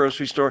food at the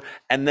grocery store,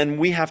 and then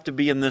we have to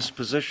be in this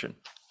position?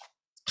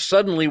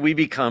 Suddenly we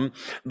become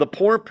the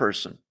poor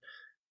person.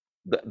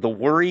 The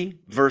worry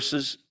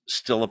verses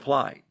still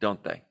apply,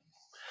 don't they?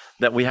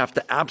 That we have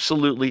to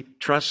absolutely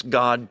trust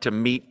God to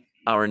meet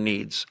our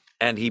needs,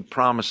 and he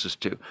promises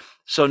to.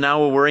 So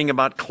now we're worrying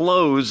about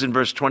clothes in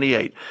verse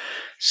 28.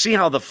 See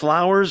how the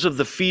flowers of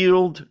the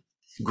field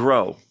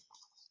grow.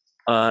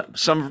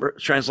 Some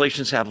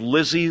translations have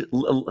lilies.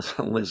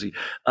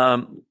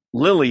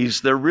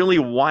 They're really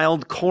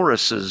wild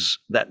choruses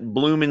that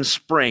bloom in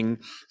spring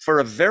for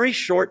a very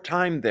short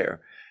time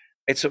there.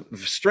 It's a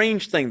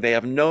strange thing. They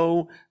have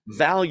no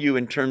value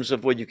in terms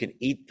of when you can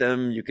eat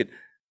them.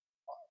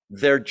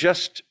 They're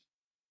just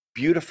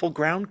beautiful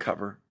ground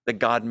cover that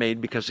God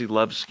made because he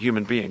loves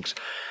human beings.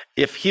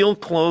 If he'll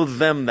clothe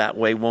them that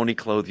way, won't he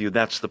clothe you?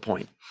 That's the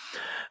point.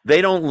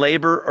 They don't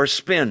labor or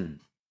spin.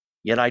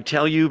 Yet I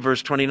tell you,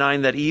 verse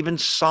 29, that even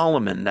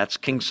Solomon, that's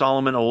King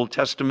Solomon, Old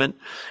Testament,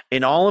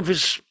 in all of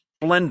his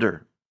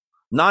splendor,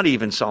 not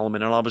even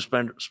Solomon in all of his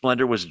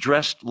splendor, was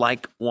dressed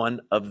like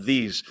one of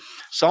these.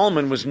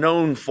 Solomon was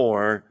known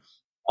for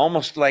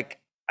almost like,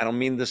 I don't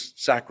mean this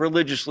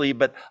sacrilegiously,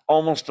 but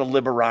almost a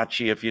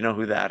Liberace, if you know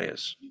who that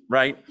is,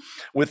 right?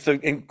 With the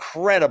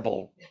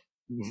incredible,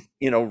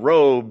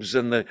 robes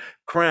and the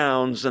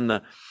crowns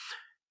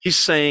he's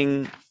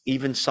saying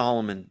even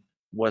Solomon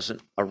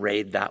wasn't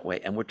arrayed that way.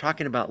 And we're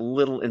talking about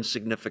little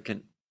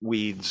insignificant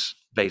weeds,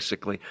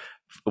 basically,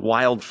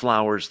 wild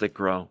flowers that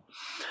grow.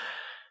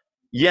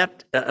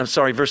 Yet,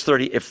 verse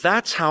 30, if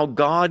that's how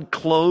God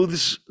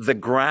clothes the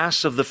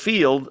grass of the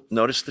field,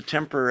 notice the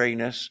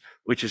temporariness,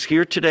 which is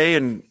here today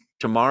and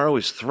tomorrow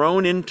is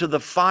thrown into the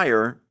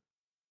fire,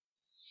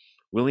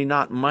 will he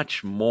not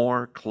much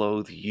more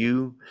clothe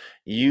you,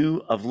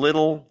 you of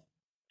little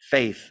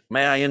faith?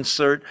 May I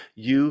insert,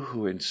 you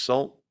who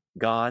insult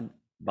God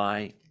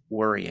by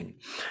worrying.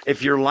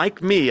 If you're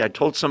like me, I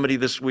told somebody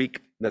this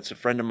week, that's a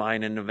friend of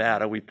mine in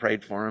Nevada, we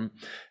prayed for him,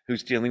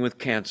 who's dealing with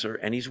cancer,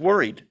 and he's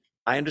worried.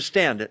 I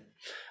understand it.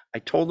 I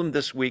told him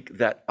this week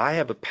that I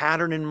have a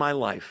pattern in my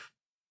life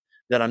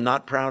that I'm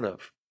not proud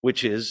of,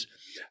 which is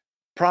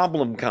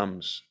problem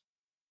comes.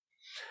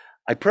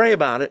 I pray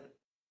about it,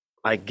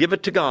 I give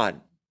it to God,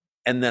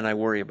 and then I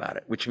worry about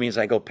it, which means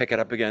I go pick it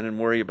up again and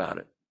worry about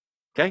it.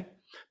 Okay?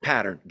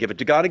 Pattern. Give it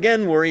to God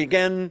again, worry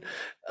again.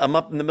 I'm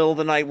up in the middle of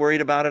the night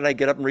worried about it. I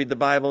get up and read the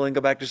Bible and go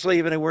back to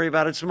sleep and I worry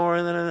about it some more.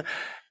 And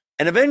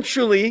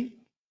eventually,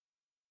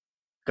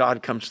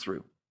 God comes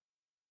through.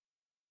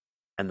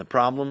 And the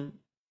problem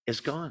is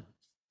gone.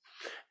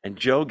 And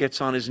Joe gets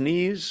on his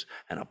knees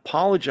and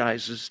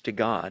apologizes to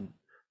God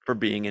for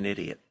being an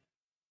idiot,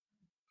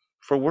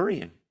 for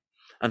worrying.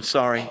 I'm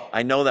sorry.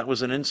 I know that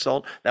was an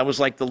insult. That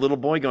was like the little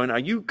boy going, are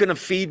you going to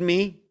feed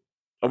me?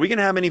 Are we going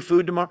to have any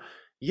food tomorrow?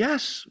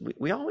 Yes,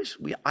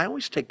 I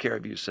always take care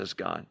of you, says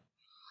God.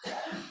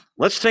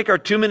 Let's take our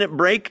 2-minute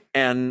break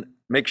and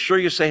make sure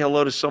you say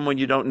hello to someone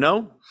you don't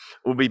know.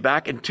 We'll be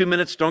back in 2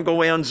 minutes. Don't go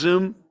away on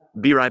Zoom.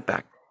 Be right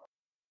back.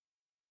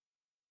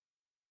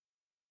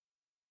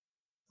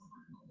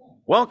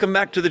 Welcome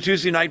back to the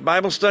Tuesday night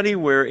Bible study.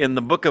 We're in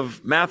the book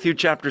of Matthew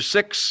chapter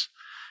 6,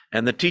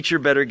 and the teacher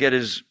better get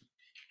his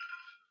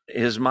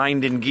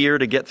mind in gear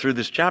to get through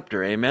this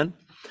chapter. Amen.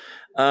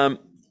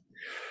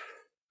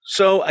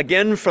 So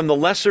again, from the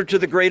lesser to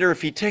the greater,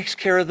 if he takes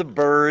care of the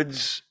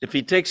birds, if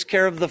he takes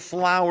care of the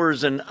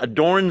flowers and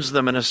adorns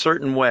them in a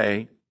certain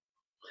way,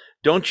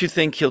 don't you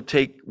think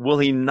will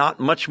he not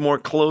much more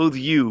clothe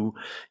you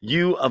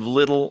of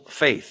little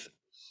faith?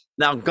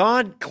 Now,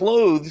 God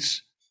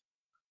clothes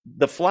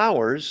the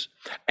flowers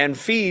and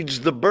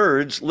feeds the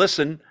birds,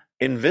 listen,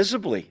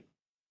 invisibly,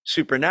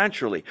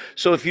 supernaturally.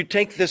 So if you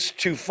take this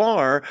too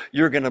far,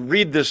 you're going to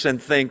read this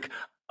and think,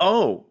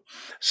 oh,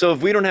 so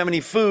if we don't have any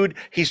food,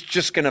 he's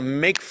just going to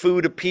make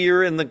food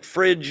appear in the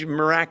fridge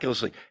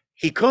miraculously.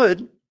 He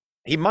could,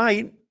 he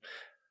might,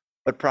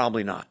 but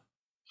probably not.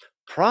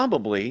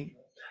 Probably,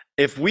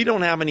 if we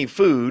don't have any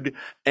food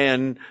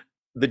and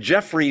the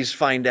Jeffreys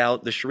find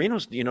out, the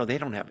Chirinos, they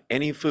don't have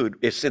any food.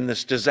 It's in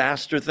this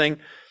disaster thing,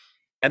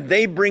 and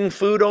they bring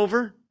food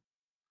over,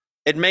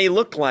 it may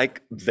look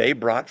like they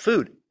brought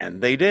food,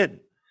 and they did.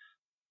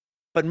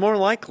 But more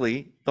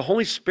likely, the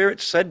Holy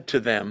Spirit said to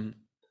them,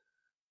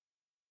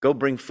 go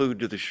bring food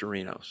to the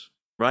Chirinos,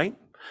 right?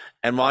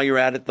 And while you're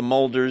at it, the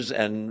Mulders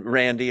and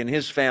Randy and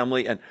his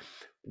family, and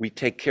we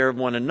take care of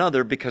one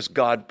another because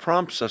God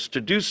prompts us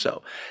to do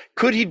so.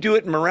 Could he do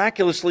it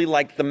miraculously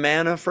like the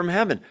manna from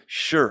heaven?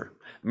 Sure.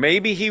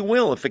 Maybe he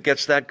will if it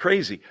gets that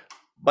crazy.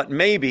 But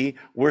maybe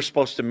we're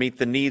supposed to meet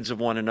the needs of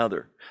one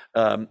another.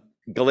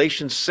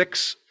 Galatians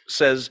 6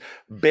 says,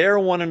 bear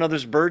one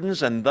another's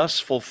burdens and thus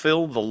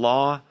fulfill the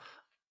law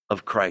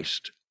of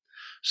Christ.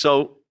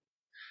 So,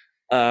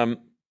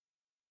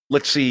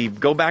 let's see,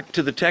 go back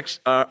to the text.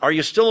 Are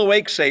you still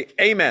awake? Say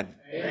amen.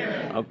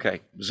 Amen.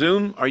 Okay.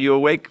 Zoom, are you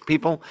awake,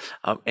 people?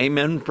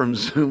 Amen from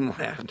Zoom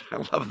land. I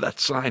love that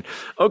sign.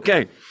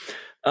 Okay.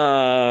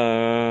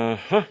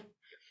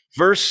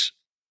 Verse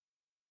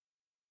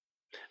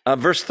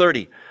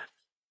 30.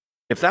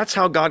 If that's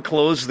how God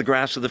clothes the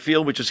grass of the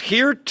field, which is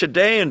here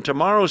today and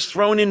tomorrow is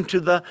thrown into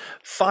the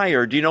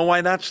fire. Do you know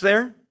why that's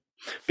there?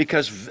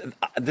 Because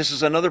this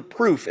is another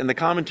proof in the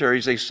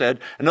commentaries, they said,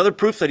 another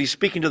proof that he's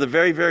speaking to the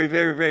very, very,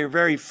 very, very,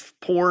 very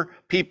poor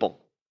people.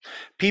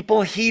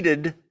 People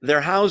heated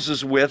their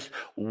houses with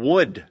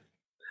wood,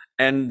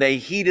 and they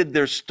heated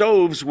their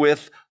stoves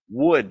with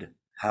wood.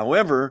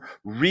 However,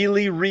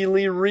 really,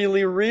 really,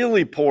 really,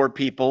 really poor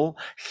people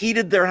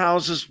heated their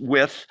houses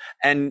with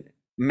and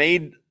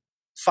made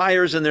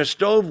fires in their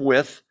stove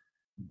with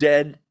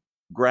dead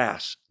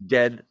grass,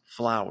 dead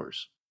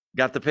flowers.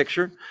 Got the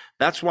picture?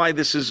 That's why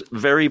this is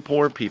very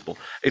poor people.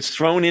 It's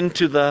thrown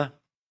into the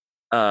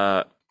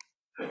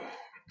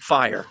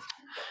fire.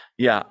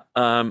 Yeah.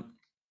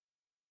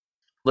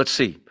 Let's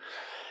see.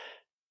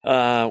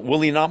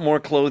 Will he not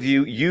more clothe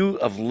you, you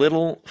of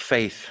little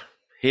faith?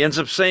 He ends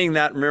up saying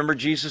that, remember,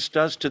 Jesus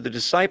does to the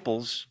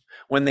disciples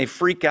when they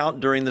freak out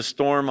during the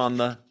storm on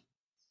the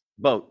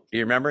boat. Do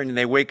you remember? And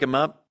they wake him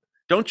up.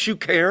 Don't you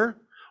care?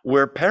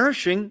 We're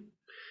perishing.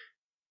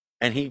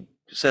 And he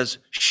says,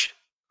 shh.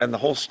 And the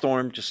whole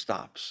storm just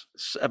stops.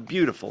 It's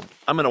beautiful.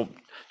 I'm going to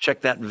check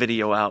that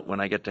video out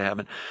when I get to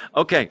heaven.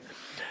 Okay.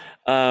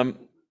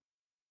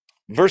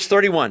 Verse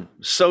 31.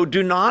 So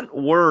do not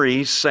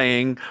worry,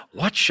 saying,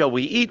 what shall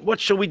we eat?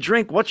 What shall we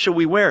drink? What shall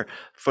we wear?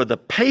 For the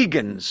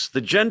pagans, the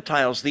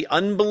Gentiles, the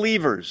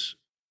unbelievers,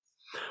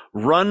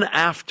 run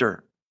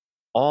after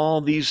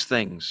all these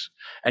things.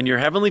 And your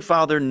heavenly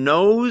Father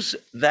knows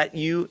that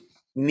you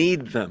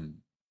need them.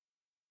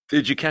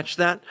 Did you catch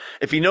that?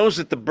 If he knows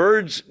that the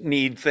birds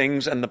need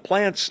things and the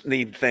plants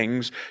need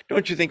things,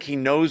 don't you think he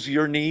knows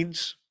your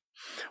needs?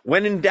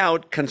 When in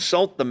doubt,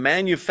 consult the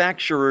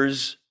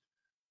manufacturer's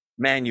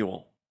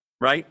manual,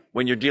 right?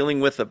 When you're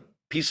dealing with a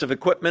piece of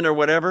equipment or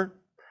whatever,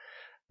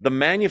 the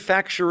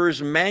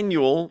manufacturer's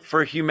manual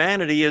for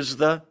humanity is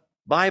the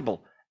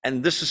Bible.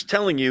 And this is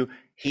telling you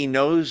he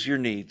knows your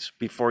needs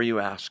before you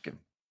ask him.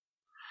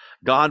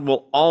 God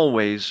will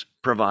always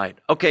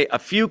provide. Okay, a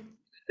few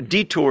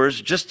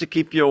detours just to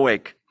keep you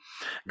awake.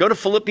 Go to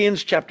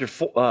Philippians chapter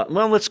 4.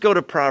 Let's go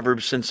to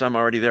Proverbs since I'm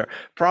already there.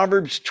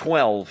 Proverbs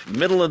 12,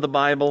 middle of the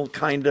Bible,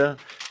 kind of.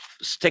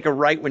 Take a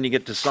right when you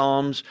get to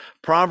Psalms.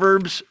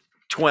 Proverbs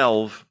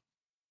 12,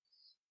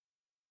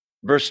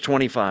 verse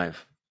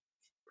 25.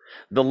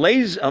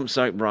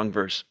 Wrong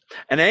verse.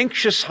 An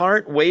anxious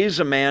heart weighs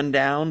a man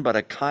down, but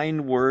a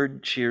kind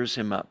word cheers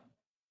him up.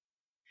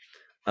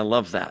 I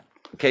love that.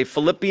 Okay,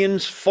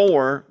 Philippians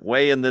 4,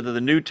 way into the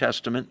New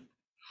Testament.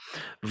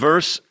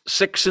 Verse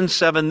 6 and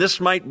 7, this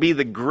might be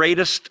the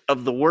greatest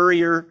of the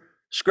worrier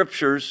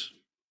scriptures.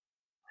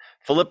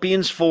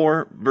 Philippians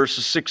 4,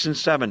 verses 6 and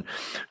 7.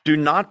 Do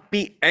not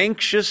be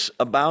anxious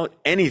about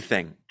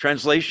anything.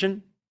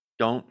 Translation,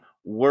 don't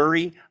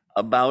worry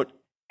about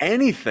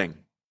anything.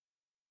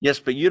 Yes,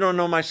 but you don't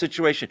know my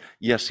situation.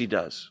 Yes, he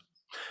does.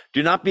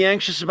 Do not be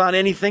anxious about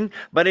anything,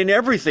 but in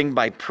everything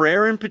by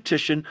prayer and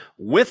petition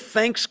with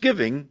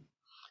thanksgiving,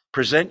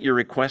 present your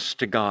requests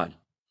to God.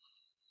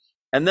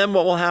 And then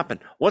what will happen?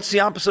 What's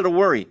the opposite of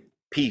worry?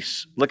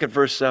 Peace. Look at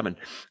verse 7.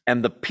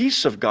 And the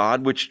peace of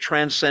God, which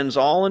transcends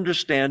all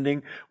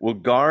understanding, will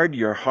guard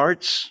your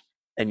hearts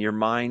and your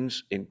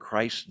minds in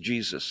Christ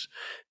Jesus.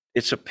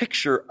 It's a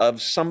picture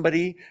of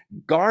somebody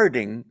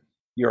guarding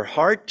your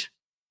heart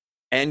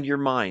and your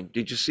mind.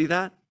 Did you see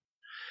that?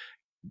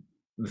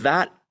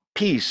 That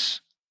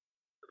peace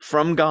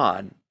from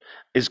God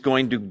is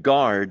going to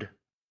guard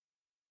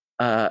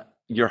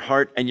your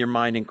heart and your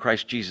mind in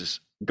Christ Jesus.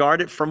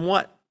 Guard it from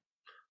what?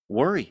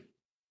 Worry.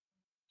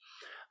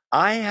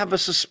 I have a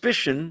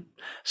suspicion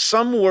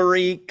some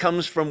worry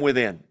comes from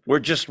within. We're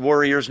just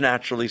worriers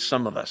naturally,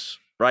 some of us,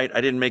 right?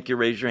 I didn't make you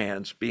raise your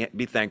hands.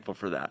 Be thankful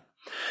for that.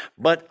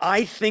 But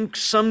I think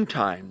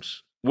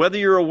sometimes, whether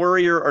you're a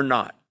worrier or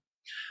not,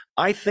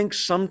 I think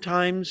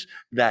sometimes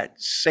that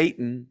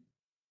Satan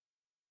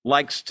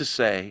likes to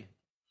say,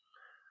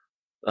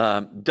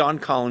 Don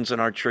Collins in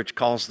our church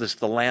calls this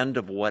the land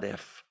of what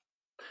if.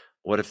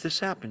 What if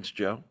this happens,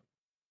 Joe?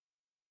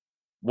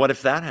 What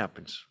if that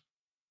happens?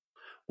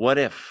 What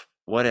if?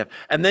 What if?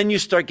 And then you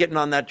start getting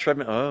on that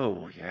treadmill.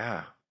 Oh,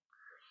 yeah.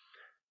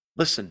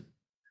 Listen,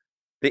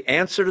 the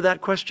answer to that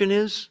question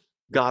is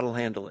God will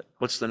handle it.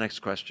 What's the next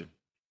question?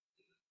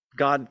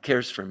 God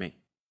cares for me.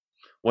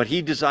 What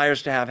he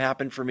desires to have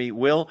happen for me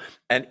will,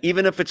 and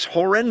even if it's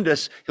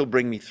horrendous, he'll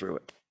bring me through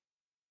it.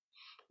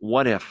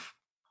 What if?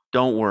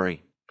 Don't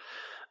worry.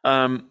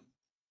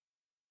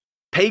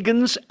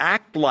 Pagans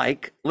act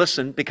like,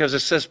 listen, because it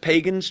says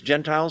pagans,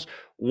 Gentiles,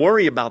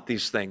 worry about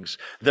these things.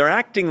 They're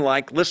acting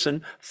like,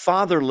 listen,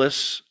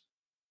 fatherless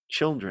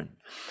children.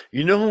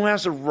 You know who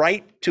has a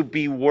right to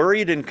be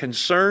worried and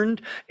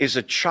concerned is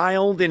a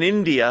child in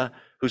India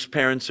whose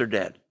parents are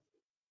dead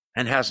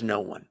and has no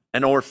one,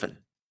 an orphan,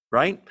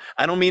 right?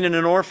 I don't mean in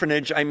an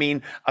orphanage, I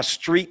mean a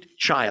street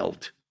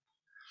child.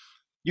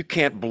 You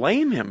can't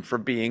blame him for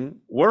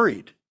being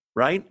worried,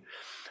 right?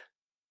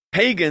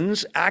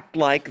 Pagans act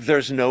like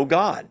there's no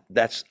God.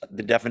 That's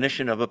the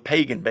definition of a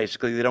pagan,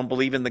 basically. They don't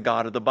believe in the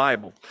God of the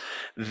Bible.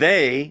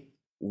 They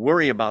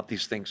worry about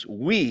these things.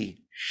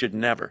 We should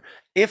never.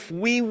 If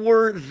we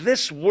were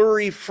this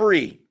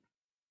worry-free,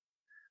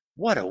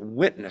 what a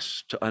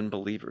witness to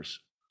unbelievers.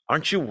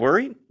 Aren't you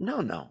worried?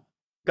 No.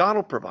 God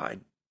will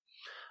provide.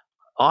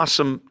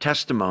 Awesome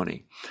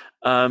testimony.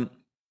 Don't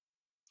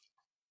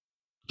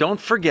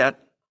forget,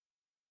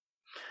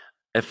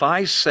 if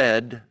I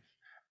said,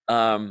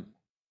 don't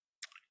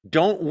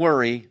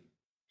worry,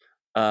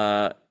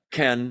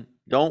 Ken,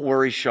 don't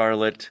worry,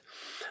 Charlotte,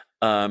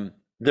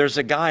 there's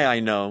a guy I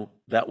know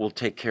that will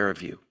take care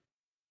of you.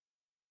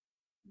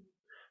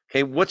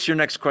 Okay, what's your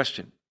next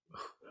question?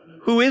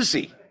 Who is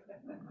he?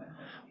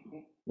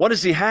 What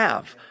does he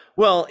have?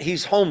 Well,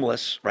 he's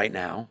homeless right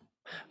now,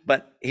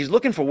 but he's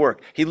looking for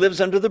work. He lives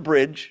under the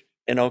bridge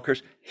in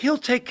Oakhurst. He'll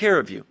take care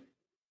of you.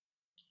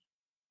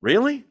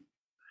 Really?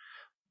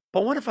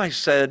 But what if I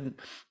said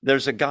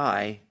there's a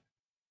guy,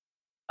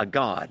 a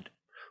God,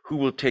 who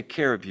will take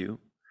care of you,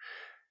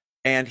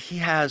 and he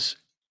has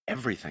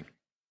everything?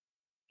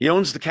 He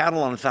owns the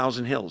cattle on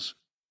 1,000 hills.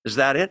 Is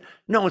that it?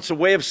 No, it's a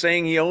way of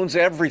saying he owns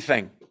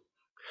everything.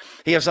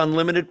 He has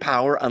unlimited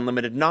power,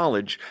 unlimited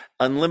knowledge,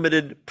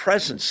 unlimited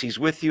presence. He's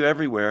with you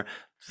everywhere.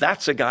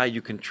 That's a guy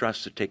you can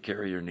trust to take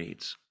care of your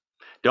needs.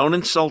 Don't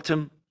insult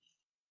him.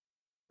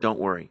 Don't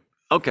worry.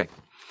 Okay.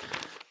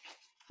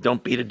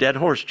 Don't beat a dead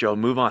horse, Joe.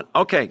 Move on.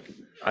 Okay,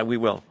 we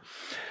will.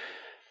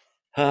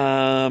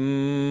 There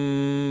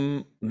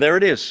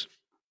it is.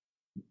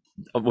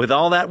 With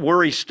all that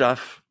worry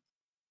stuff,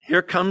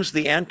 here comes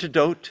the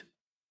antidote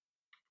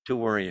to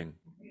worrying.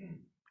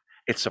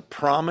 It's a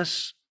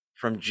promise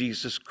from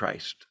Jesus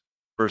Christ.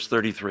 Verse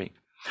 33.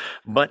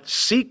 But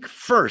seek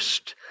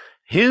first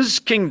his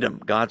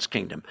kingdom, God's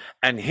kingdom,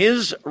 and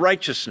his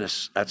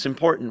righteousness. That's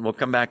important. We'll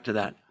come back to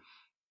that.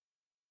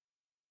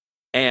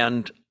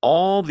 And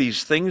all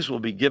these things will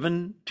be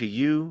given to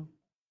you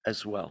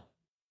as well.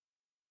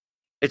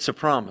 It's a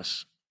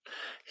promise.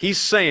 He's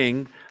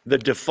saying the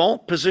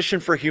default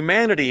position for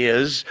humanity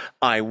is,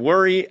 I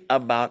worry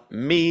about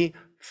me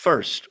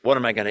first. What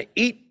am I going to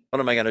eat? What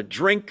am I going to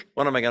drink?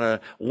 What am I going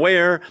to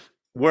wear?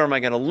 Where am I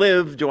going to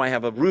live? Do I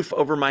have a roof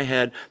over my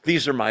head?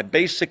 These are my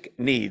basic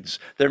needs.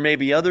 There may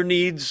be other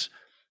needs.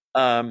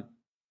 I'm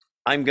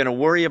going to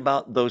worry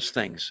about those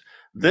things.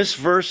 This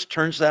verse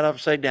turns that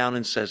upside down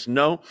and says,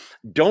 no,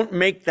 don't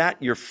make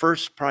that your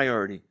first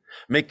priority.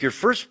 Make your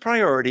first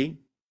priority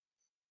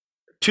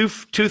two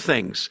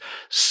things.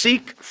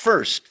 Seek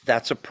first.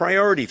 That's a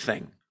priority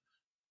thing.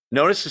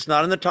 Notice it's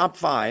not in the top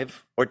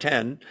 5 or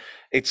 10.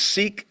 It's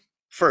seek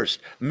first.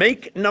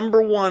 Make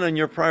number 1 on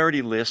your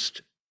priority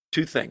list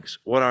 2 things.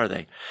 What are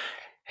they?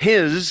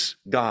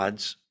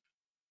 God's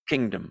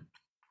kingdom.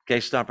 Okay,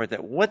 stop right there.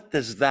 What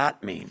does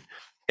that mean?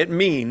 It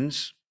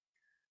means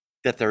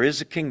that there is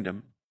a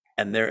kingdom,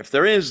 and if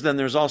there is, then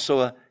there's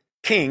also a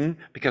king,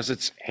 because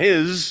it's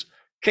his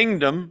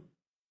kingdom,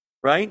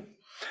 right?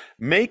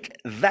 Make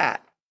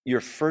that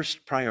your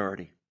first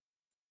priority.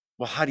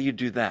 Well, how do you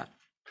do that?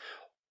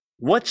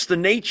 What's the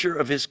nature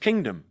of his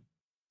kingdom?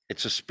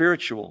 It's a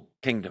spiritual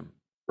kingdom,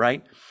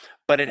 right?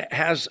 But it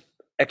has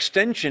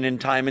extension in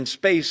time and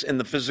space in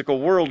the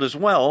physical world as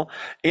well,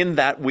 in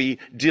that we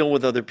deal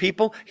with other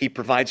people. He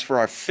provides for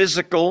our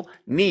physical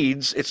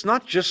needs. It's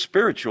not just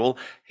spiritual.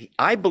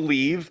 I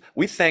believe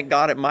we thank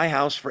God at my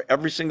house for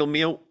every single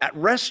meal. At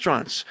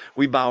restaurants,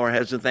 we bow our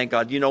heads and thank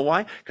God. You know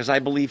why? Because I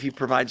believe he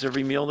provides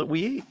every meal that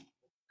we eat.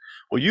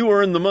 Well, you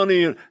earn the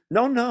money.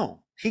 No.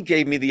 He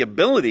gave me the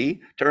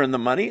ability to earn the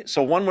money.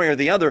 So one way or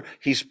the other,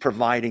 he's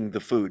providing the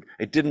food.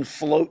 It didn't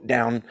float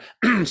down,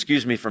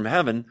 from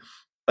heaven,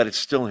 but it's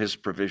still his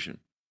provision.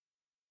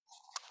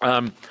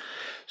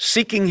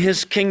 Seeking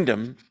his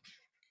kingdom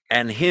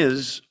and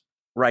his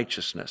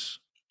righteousness.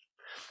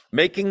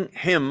 Making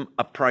him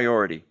a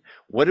priority.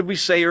 What did we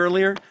say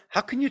earlier?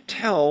 How can you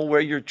tell where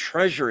your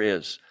treasure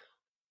is?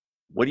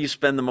 What do you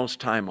spend the most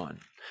time on?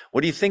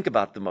 What do you think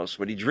about the most?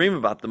 What do you dream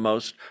about the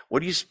most?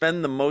 What do you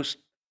spend the most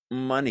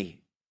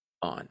money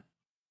on?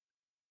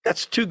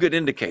 That's 2 good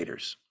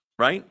indicators,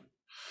 right?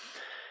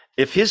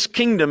 If his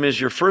kingdom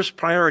is your first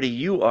priority,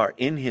 you are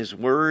in his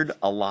word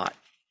a lot.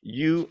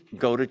 You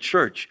go to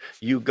church.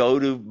 You go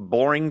to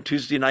boring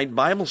Tuesday night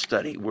Bible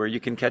study where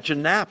you can catch a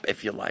nap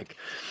if you like.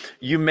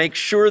 You make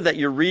sure that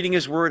you're reading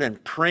his word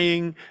and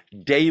praying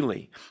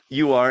daily.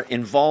 You are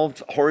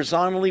involved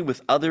horizontally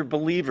with other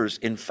believers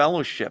in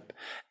fellowship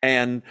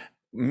and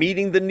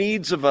meeting the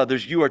needs of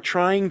others. You are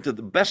trying to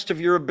the best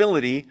of your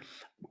ability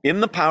in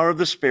the power of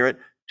the Spirit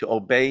to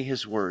obey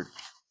his word.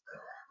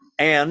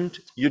 And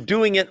you're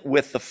doing it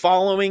with the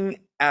following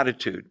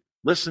attitude.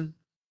 Listen,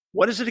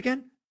 what is it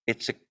again?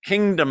 It's a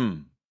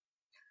kingdom.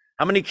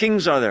 How many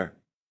kings are there?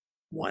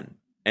 1.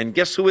 And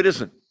guess who it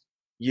isn't?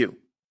 You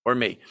or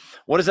me.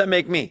 What does that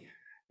make me?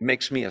 It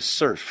makes me a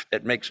serf.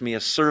 It makes me a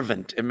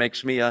servant. It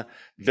makes me a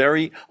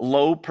very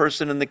low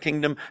person in the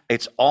kingdom.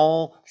 It's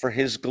all for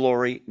his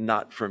glory,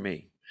 not for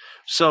me.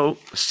 So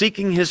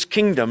seeking his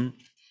kingdom,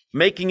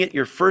 making it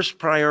your first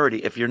priority.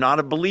 If you're not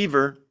a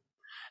believer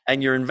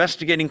and you're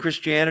investigating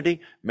Christianity,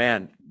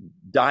 man,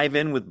 dive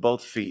in with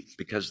both feet,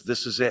 because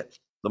this is it.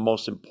 The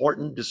most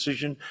important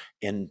decision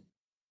in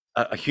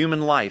a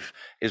human life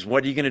is,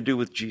 what are you going to do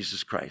with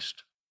Jesus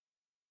Christ?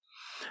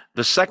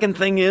 The second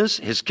thing is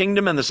his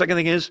kingdom, and the second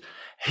thing is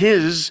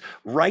his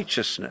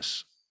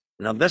righteousness.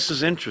 Now, this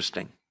is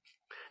interesting.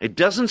 It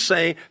doesn't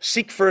say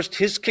seek first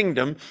his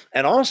kingdom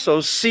and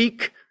also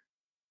seek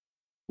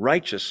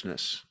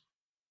righteousness,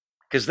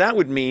 because that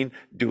would mean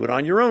do it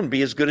on your own.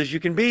 Be as good as you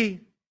can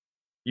be.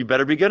 You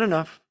better be good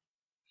enough.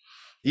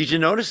 Did you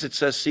notice it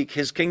says seek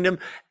his kingdom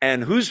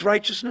and whose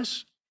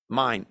righteousness?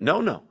 Mine.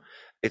 No.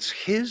 It's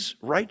his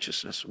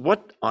righteousness.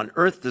 What on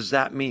earth does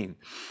that mean?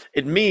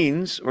 It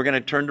means, we're going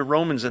to turn to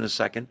Romans in a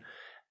second,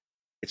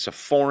 it's a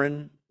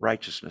foreign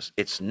righteousness.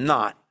 It's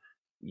not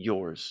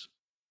yours.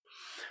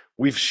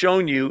 We've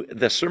shown you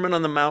the Sermon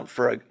on the Mount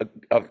for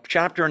a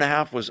chapter and a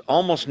half was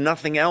almost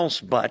nothing else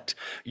but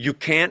you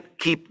can't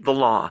keep the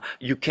law.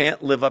 You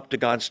can't live up to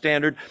God's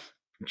standard.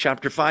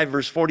 Chapter 5,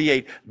 verse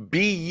 48,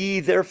 be ye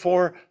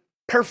therefore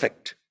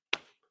perfect.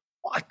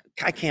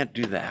 I can't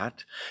do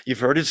that. You've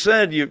heard it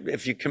said,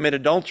 if you commit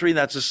adultery,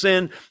 that's a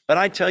sin. But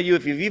I tell you,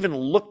 if you've even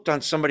looked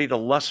on somebody to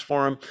lust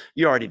for him,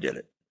 you already did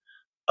it.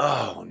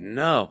 Oh,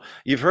 no.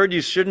 You've heard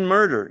you shouldn't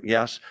murder.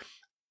 Yes.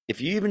 If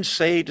you even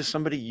say to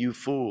somebody, you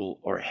fool,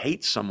 or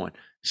hate someone,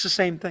 it's the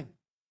same thing.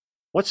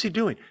 What's he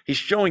doing? He's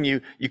showing you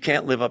you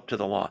can't live up to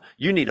the law.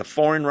 You need a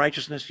foreign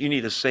righteousness. You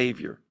need a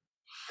savior.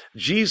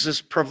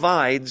 Jesus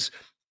provides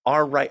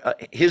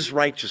his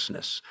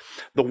righteousness.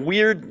 The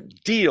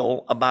weird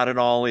deal about it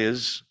all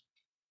is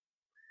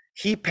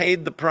he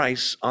paid the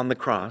price on the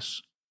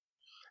cross,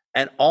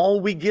 and all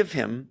we give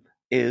him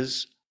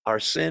is our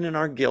sin and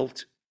our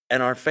guilt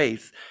and our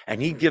faith,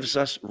 and he gives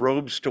us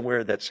robes to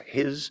wear. That's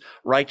his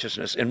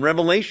righteousness. In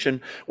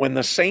Revelation, when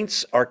the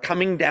saints are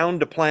coming down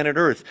to planet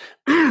Earth,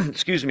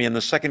 excuse me, in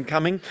the second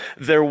coming,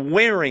 they're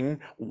wearing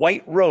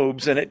white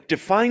robes, and it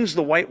defines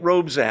the white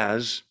robes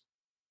as,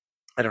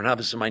 I don't have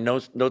this in my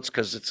notes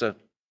because it's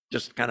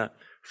just kind of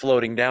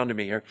floating down to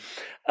me here.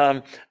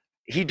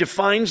 He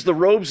defines the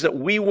robes that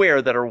we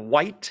wear that are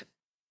white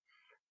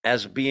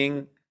as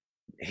being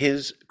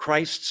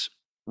Christ's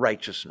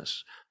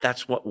righteousness.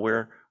 That's what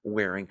we're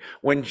wearing.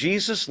 When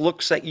Jesus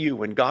looks at you,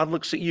 when God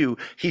looks at you,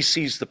 he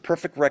sees the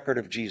perfect record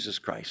of Jesus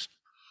Christ,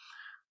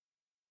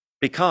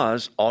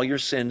 because all your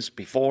sins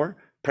before,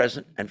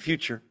 present, and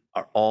future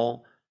are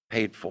all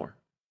paid for.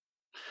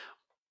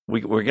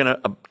 We're going to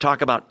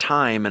talk about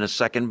time in a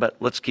second, but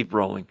let's keep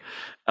rolling.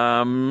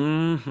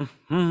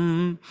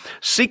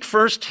 Seek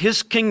first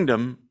his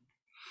kingdom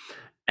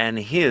and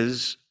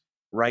his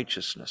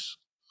righteousness.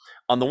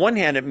 On the one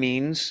hand, it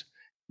means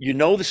you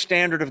know the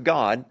standard of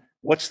God.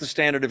 What's the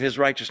standard of his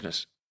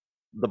righteousness?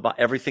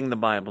 Everything the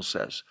Bible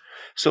says.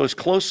 So as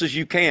close as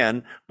you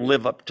can,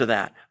 live up to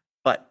that.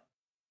 But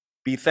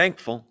be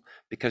thankful,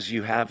 because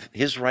you have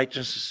his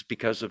righteousness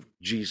because of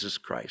Jesus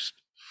Christ.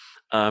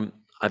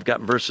 I've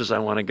got verses I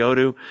want to go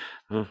to.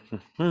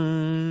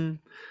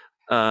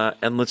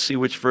 And let's see,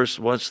 which verse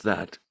was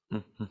that?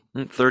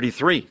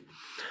 33.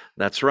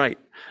 That's right.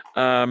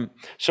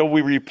 So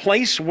we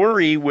replace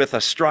worry with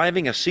a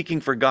striving, a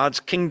seeking for God's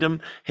kingdom,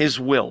 his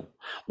will.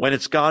 When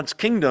it's God's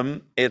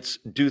kingdom, it's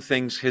do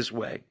things his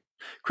way.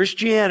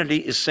 Christianity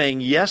is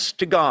saying yes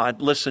to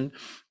God, listen,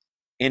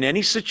 in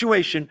any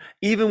situation,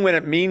 even when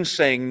it means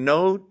saying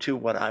no to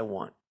what I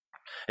want.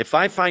 If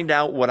I find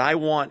out what I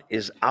want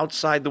is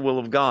outside the will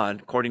of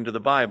God, according to the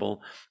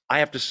Bible, I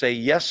have to say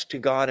yes to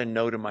God and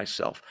no to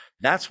myself.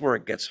 That's where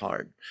it gets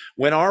hard.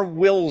 When our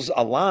wills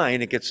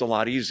align, it gets a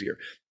lot easier.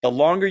 The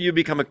longer you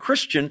become a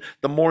Christian,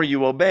 the more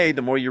you obey,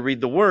 the more you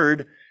read the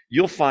word,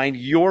 you'll find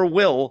your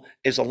will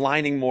is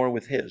aligning more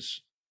with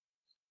his,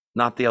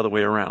 not the other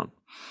way around.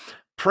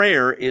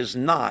 Prayer is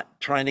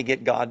not trying to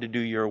get God to do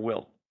your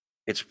will.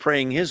 It's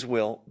praying his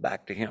will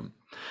back to him.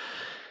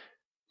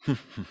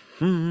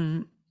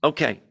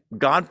 Okay,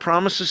 God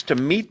promises to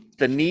meet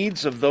the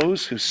needs of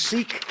those who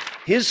seek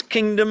his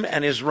kingdom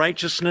and his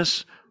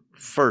righteousness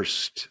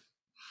first.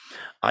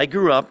 I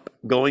grew up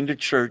going to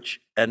church,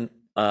 and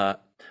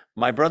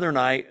my brother and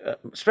I,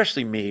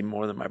 especially me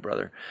more than my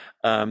brother,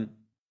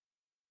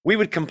 we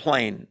would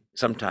complain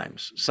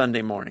sometimes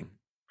Sunday morning.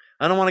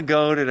 I don't want to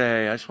go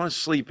today. I just want to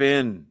sleep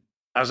in.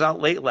 I was out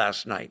late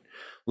last night.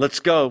 Let's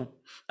go.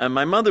 And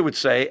my mother would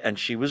say, and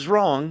she was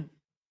wrong,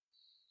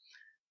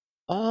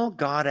 all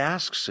God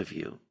asks of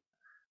you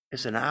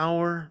is an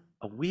hour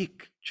a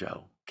week,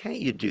 Joe. Can't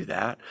you do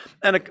that?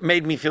 And it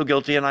made me feel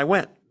guilty, and I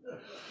went.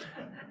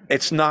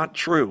 It's not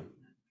true.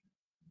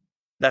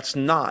 That's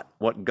not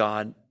what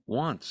God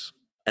wants.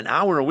 An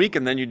hour a week,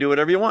 and then you do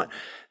whatever you want.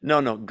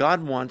 No,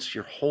 God wants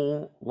your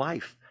whole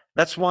life.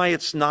 That's why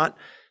it's not,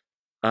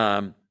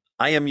 I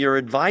am your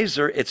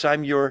advisor. It's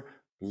I'm your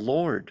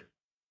Lord.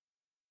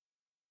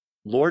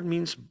 Lord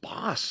means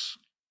boss.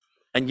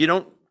 And you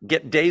don't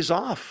get days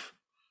off.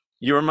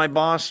 You're my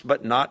boss,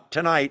 but not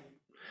tonight.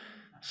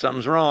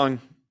 Something's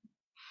wrong.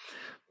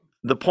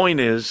 The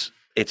point is,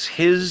 It's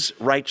his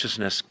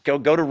righteousness. Go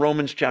to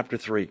Romans chapter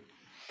 3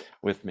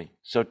 with me.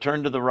 So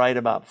turn to the right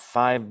about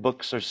 5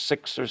 books or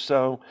 6 or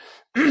so.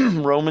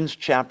 Romans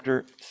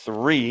chapter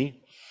 3.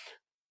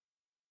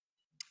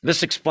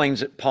 This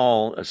explains it.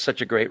 Paul is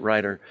such a great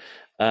writer.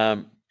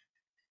 Romans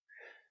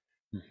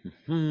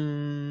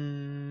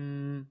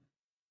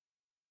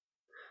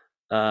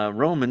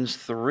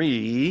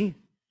 3.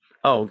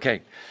 Oh,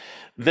 okay.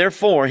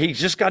 Therefore, he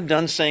just got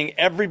done saying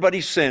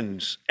everybody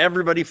sins.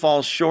 Everybody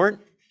falls short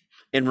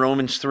in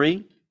Romans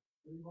 3.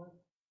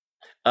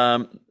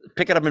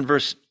 Pick it up in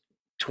verse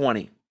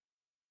 20.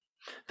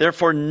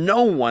 Therefore,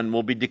 no one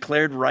will be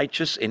declared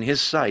righteous in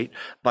his sight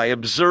by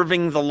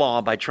observing the law,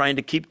 by trying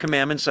to keep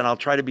commandments, and I'll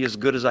try to be as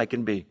good as I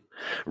can be.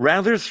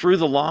 Rather, through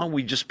the law,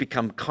 we just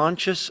become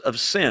conscious of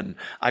sin.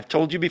 I've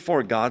told you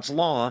before, God's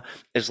law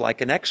is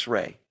like an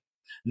X-ray.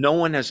 No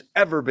one has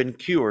ever been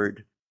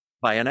cured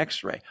by an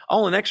X-ray.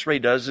 All an X-ray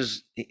does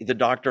is the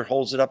doctor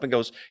holds it up and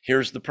goes,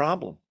 here's the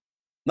problem.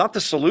 Not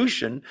the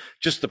solution,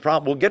 just the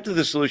problem. We'll get to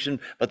the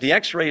solution, but the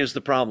X-ray is the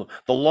problem.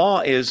 The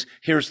law is,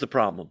 here's the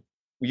problem.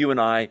 You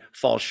and I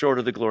fall short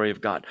of the glory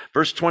of God.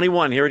 Verse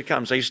 21, here it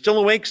comes. Are you still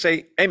awake?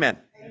 Say amen.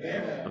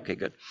 Amen. Okay,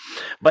 good.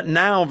 But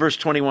now, verse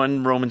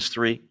 21, Romans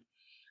 3,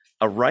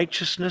 a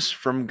righteousness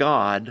from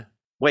God.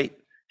 Wait,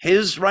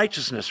 his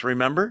righteousness,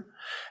 remember?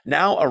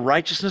 Now a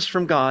righteousness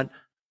from God,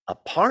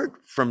 apart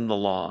from the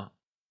law,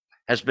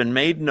 has been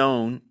made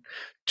known,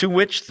 to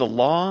which the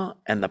law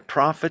and the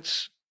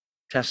prophets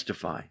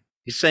testify.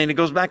 He's saying it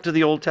goes back to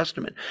the Old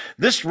Testament.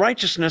 This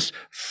righteousness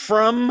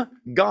from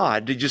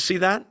God. Did you see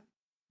that?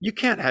 You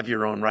can't have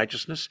your own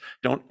righteousness.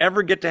 Don't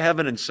ever get to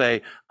heaven and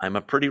say, I'm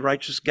a pretty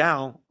righteous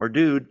gal or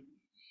dude.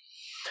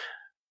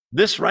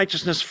 This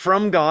righteousness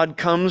from God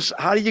comes,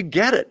 how do you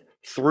get it?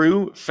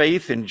 Through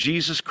faith in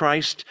Jesus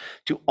Christ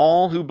to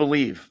all who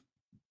believe.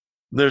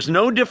 There's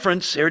no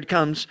difference. Here it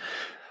comes.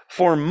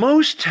 For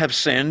most have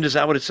sinned. Is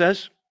that what it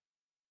says?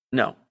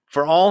 No.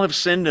 For all have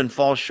sinned and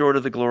fall short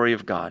of the glory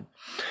of God,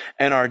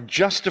 and are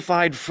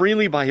justified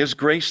freely by his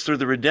grace through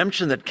the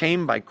redemption that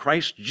came by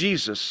Christ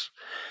Jesus.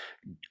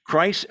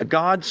 Verse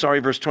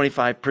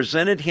 25,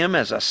 presented him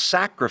as a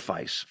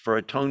sacrifice for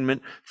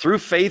atonement through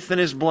faith in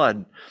his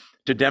blood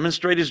to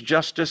demonstrate his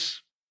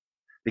justice,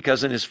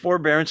 because in his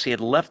forbearance he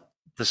had left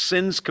the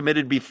sins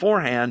committed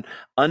beforehand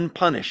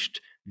unpunished.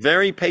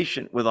 Very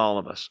patient with all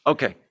of us.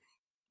 Okay.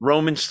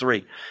 Romans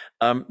 3.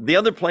 The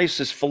other place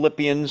is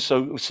Philippians.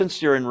 So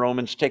since you're in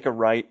Romans, take a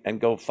right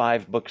and go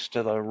 5 books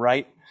to the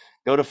right.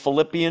 Go to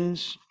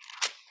Philippians,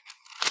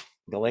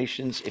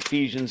 Galatians,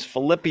 Ephesians,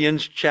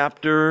 Philippians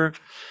chapter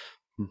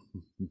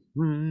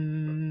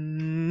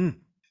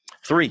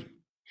 3.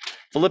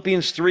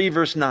 Philippians 3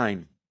 verse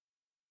 9.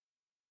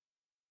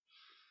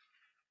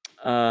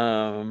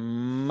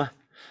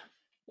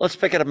 Let's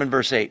pick it up in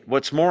verse 8.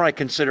 What's more, I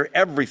consider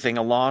everything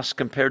a loss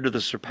compared to the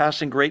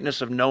surpassing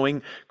greatness of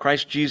knowing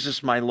Christ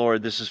Jesus my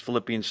Lord. This is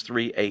Philippians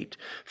 3:8.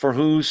 For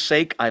whose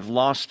sake I've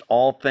lost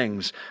all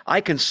things.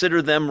 I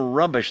consider them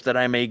rubbish that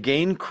I may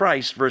gain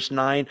Christ, verse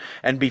 9,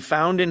 and be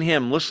found in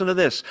him. Listen to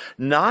this.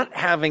 Not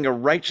having a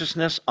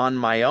righteousness on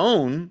my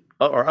own,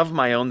 or of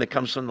my own that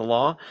comes from the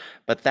law,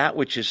 but that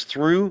which is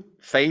through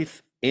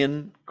faith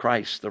in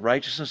Christ. The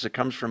righteousness that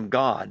comes from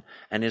God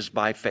and is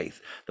by faith.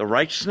 The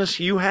righteousness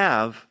you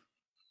have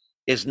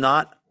is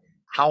not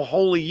how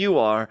holy you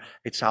are,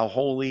 it's how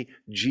holy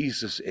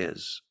Jesus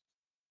is.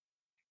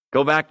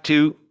 Go back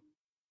to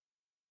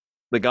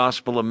the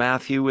Gospel of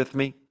Matthew with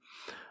me.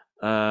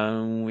 We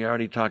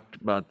already talked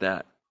about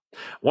that.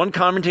 One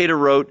commentator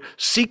wrote,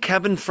 seek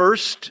heaven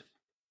first,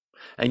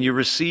 and you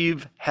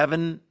receive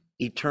heaven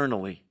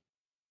eternally.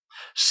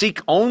 Seek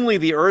only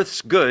the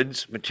earth's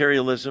goods,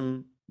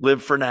 materialism,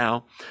 live for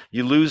now,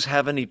 you lose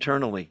heaven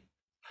eternally.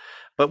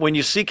 But when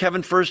you seek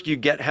heaven first, you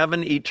get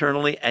heaven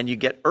eternally and you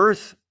get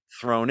earth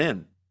thrown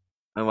in.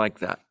 I like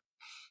that.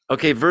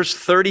 Okay, verse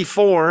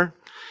 34.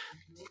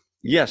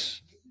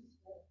 Yes.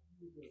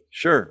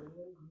 Sure.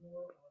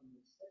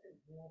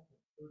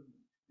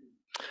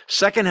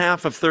 Second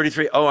half of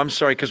 33. Oh, I'm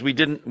sorry, because we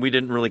didn't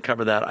really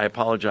cover that. I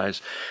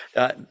apologize.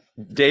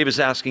 Dave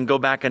is asking, go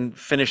back and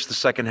finish the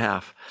second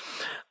half.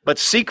 But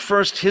seek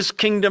first his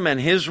kingdom and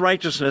his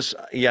righteousness.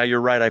 Yeah,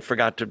 you're right. I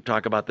forgot to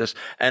talk about this.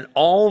 And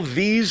all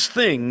these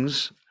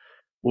things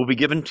will be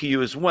given to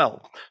you as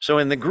well. So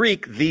in the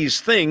Greek, these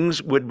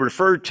things would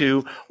refer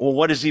to, well,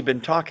 what has he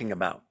been talking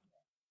about?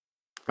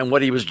 And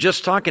what he was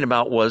just talking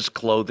about was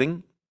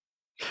clothing,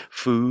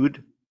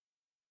 food,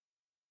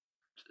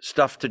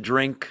 stuff to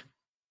drink,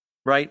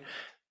 right?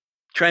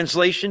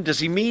 Translation, does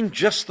he mean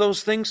just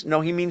those things?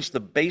 No, he means the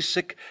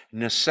basic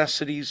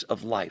necessities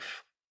of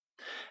life.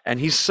 And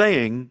he's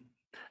saying,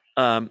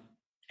 and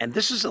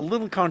this is a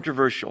little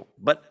controversial,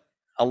 but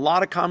a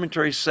lot of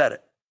commentaries said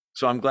it.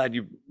 So I'm glad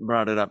you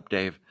brought it up,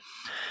 Dave.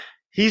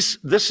 This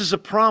is a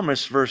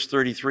promise, verse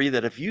 33,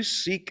 that if you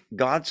seek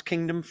God's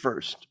kingdom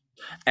first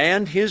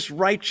and his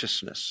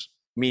righteousness,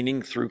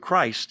 meaning through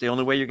Christ, the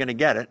only way you're going to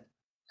get it,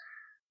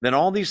 then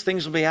all these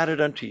things will be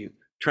added unto you.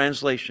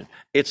 Translation,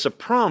 it's a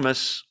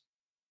promise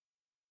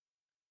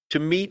to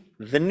meet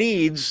the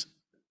needs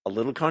a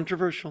little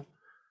controversial,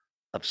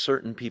 of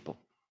certain people.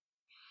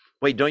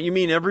 Wait, don't you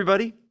mean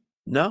everybody?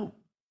 No.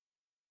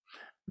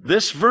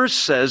 This verse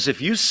says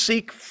if you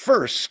seek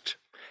first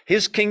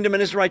his kingdom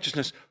and his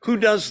righteousness, who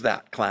does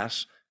that,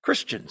 class?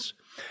 Christians.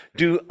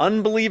 Do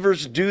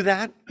unbelievers do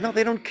that? No,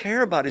 they don't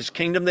care about his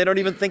kingdom. They don't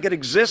even think it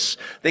exists.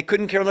 They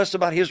couldn't care less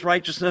about his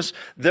righteousness.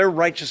 They're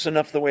righteous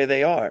enough the way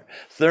they are.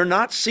 They're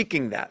not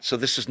seeking that. So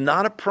this is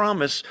not a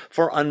promise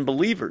for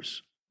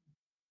unbelievers.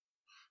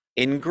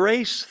 In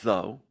grace,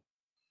 though,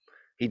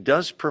 he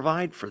does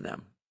provide for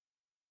them,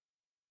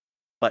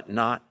 but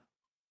not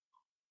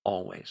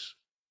always.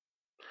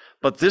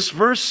 But this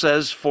verse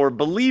says for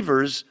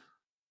believers,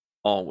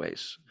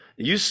 always.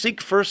 You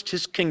seek first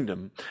his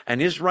kingdom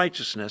and his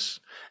righteousness,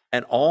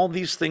 and all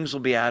these things will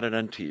be added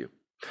unto you.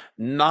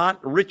 Not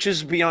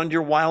riches beyond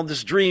your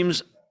wildest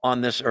dreams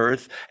on this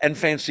earth and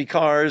fancy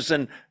cars.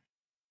 And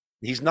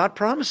he's not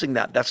promising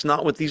that. That's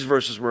not what these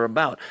verses were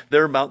about.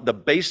 They're about the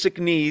basic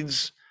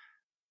needs,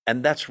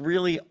 and that's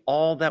really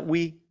all that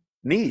we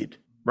need,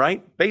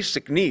 right?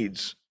 Basic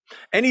needs.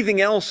 Anything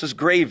else is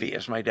gravy,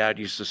 as my dad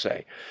used to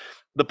say.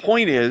 The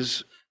point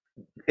is,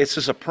 it's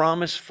just a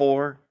promise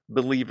for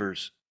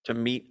believers to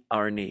meet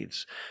our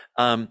needs.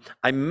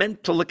 I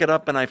meant to look it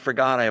up and I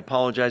forgot. I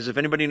apologize. If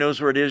anybody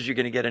knows where it is, you're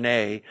going to get an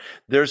A.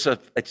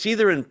 It's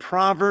either in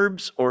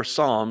Proverbs or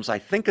Psalms. I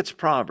think it's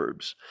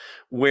Proverbs,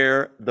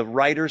 where the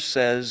writer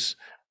says,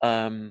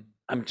 I'm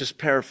just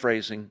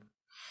paraphrasing.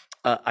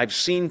 I've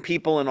seen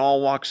people in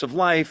all walks of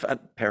life,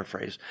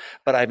 paraphrase,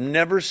 but I've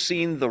never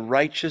seen the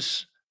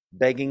righteous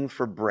begging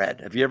for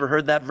bread. Have you ever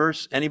heard that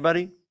verse?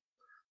 Anybody?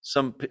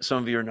 Some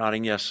of you are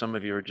nodding yes. Some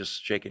of you are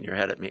just shaking your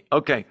head at me.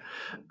 Okay.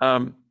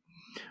 All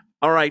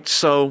right.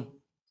 So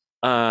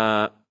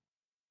let's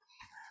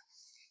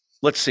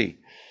see.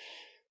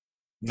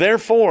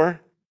 Therefore,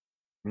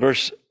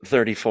 verse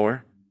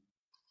 34.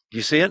 Do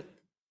you see it?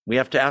 We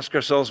have to ask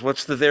ourselves,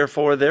 what's the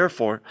therefore?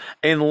 Therefore,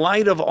 in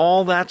light of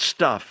all that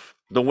stuff,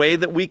 the way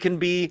that we can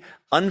be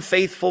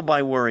unfaithful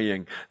by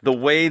worrying, the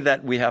way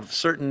that we have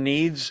certain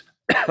needs,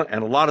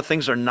 and a lot of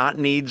things are not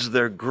needs,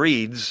 they're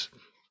greeds.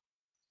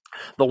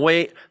 The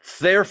way,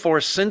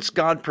 therefore, since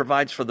God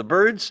provides for the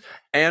birds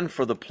and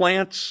for the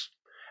plants,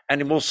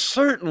 and he will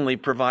certainly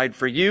provide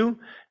for you,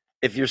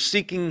 if you're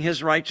seeking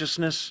his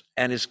righteousness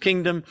and his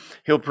kingdom,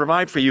 he'll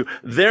provide for you.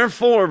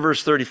 Therefore,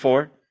 verse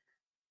 34,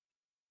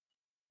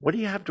 what do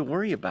you have to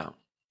worry about?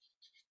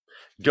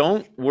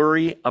 Don't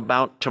worry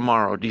about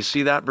tomorrow. Do you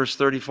see that, verse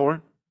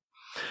 34?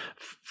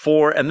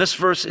 And this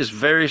verse is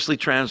variously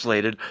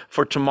translated,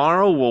 for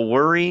tomorrow will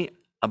worry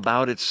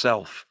about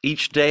itself.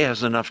 Each day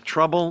has enough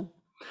trouble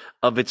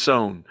of its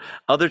own.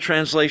 Other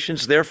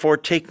translations, therefore,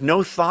 take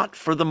no thought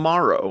for the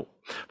morrow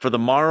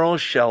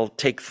shall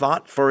take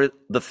thought for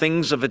the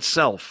things of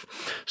itself.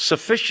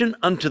 Sufficient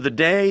unto the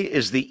day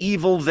is the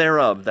evil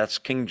thereof. That's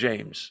King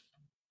James.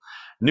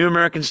 New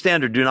American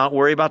Standard, do not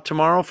worry about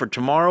tomorrow, for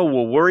tomorrow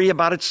will worry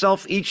about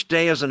itself. Each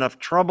day has enough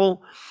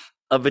trouble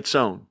of its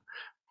own.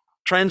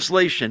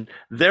 Translation,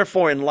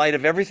 therefore, in light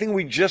of everything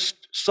we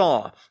just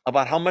saw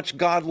about how much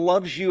God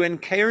loves you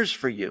and cares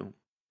for you,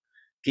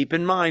 keep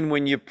in mind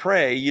when you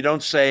pray, you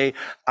don't say,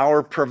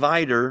 our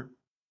provider.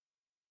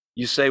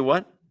 You say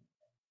what?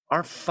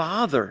 Our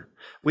Father.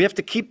 We have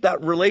to keep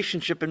that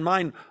relationship in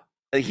mind.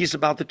 He's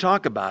about to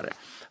talk about it.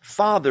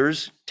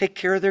 Fathers take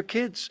care of their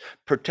kids,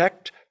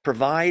 protect,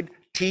 provide,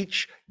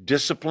 teach,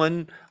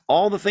 discipline,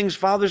 all the things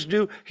fathers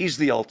do. He's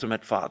the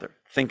ultimate father.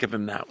 Think of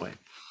him that way.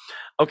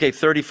 Okay,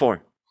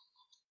 34.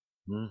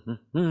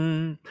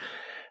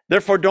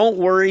 Therefore, don't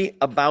worry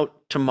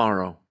about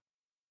tomorrow.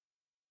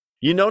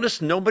 You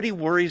notice nobody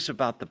worries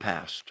about the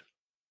past.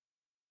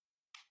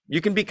 You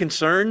can be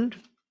concerned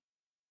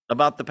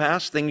about the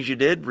past, things you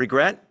did,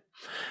 regret.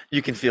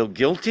 You can feel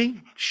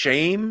guilty,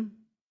 shame,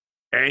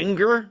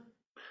 anger.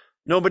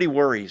 Nobody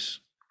worries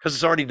because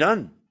it's already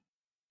done,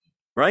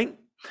 right?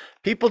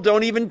 People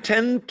don't even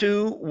tend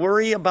to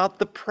worry about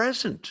the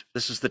present.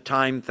 This is the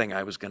time thing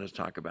I was going to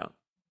talk about.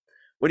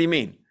 What do you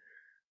mean?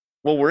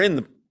 Well, we're in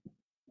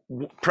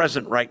the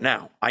present right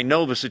now. I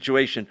know the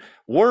situation.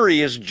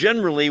 Worry is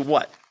generally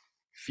what?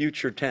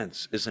 Future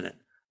tense, isn't it?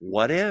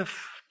 What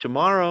if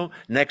tomorrow,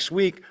 next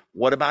week?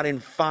 What about in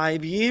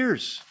 5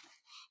 years?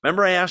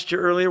 Remember I asked you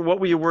earlier, what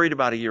were you worried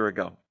about a year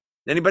ago?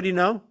 Anybody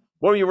know?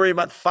 What were you worried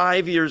about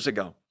 5 years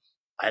ago?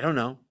 I don't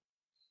know.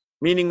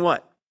 Meaning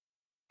what?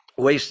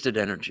 Wasted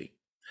energy.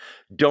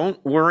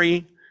 Don't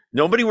worry.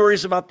 Nobody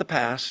worries about the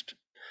past.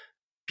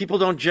 People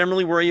don't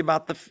generally worry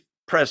about the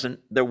present.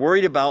 They're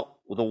worried about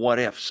the what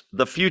ifs,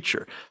 the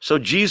future. So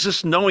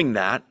Jesus, knowing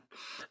that,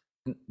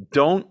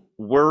 don't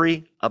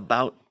worry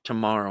about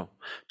tomorrow.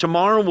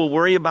 Tomorrow will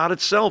worry about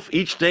itself.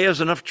 Each day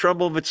has enough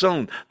trouble of its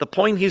own. The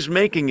point he's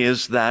making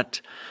is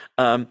that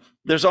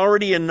there's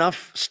already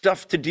enough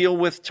stuff to deal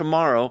with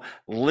tomorrow.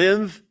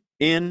 Live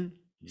in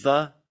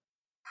the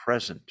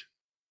present.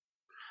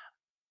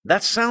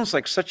 That sounds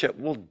like such a,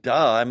 well,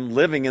 duh, I'm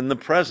living in the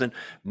present.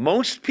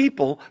 Most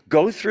people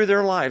go through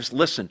their lives,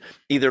 listen,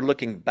 either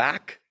looking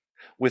back,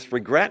 with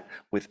regret,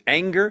 with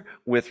anger,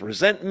 with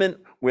resentment,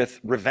 with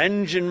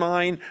revenge in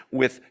mind,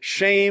 with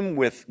shame,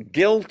 with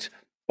guilt,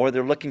 or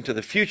they're looking to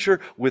the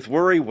future with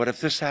worry. What if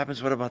this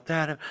happens? What about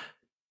that?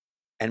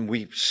 And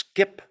we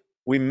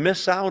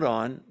miss out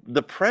on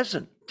the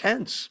present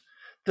tense.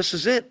 This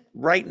is it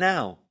right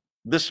now,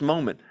 this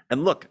moment.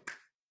 And look,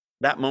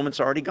 that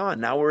moment's already gone.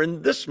 Now we're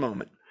in this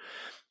moment.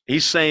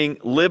 He's saying,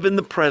 live in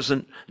the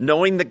present,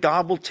 knowing that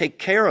God will take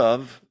care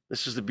of,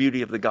 this is the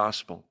beauty of the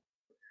gospel,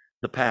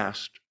 the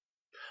past.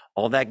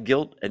 All that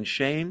guilt and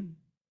shame,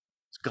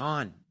 it's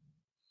gone.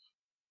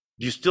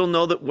 Do you still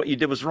know that what you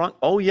did was wrong?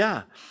 Oh,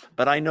 yeah.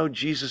 But I know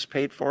Jesus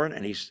paid for it,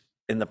 and he's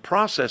in the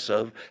process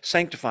of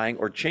sanctifying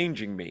or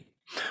changing me.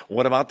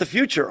 What about the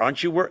future?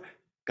 Aren't you worried?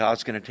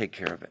 God's going to take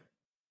care of it.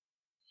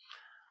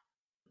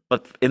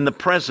 But in the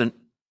present,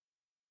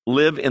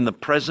 live in the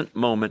present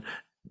moment.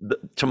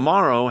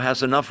 Tomorrow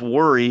has enough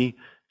worry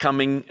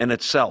coming in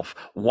itself.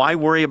 Why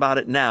worry about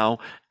it now?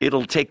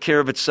 It'll take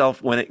care of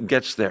itself when it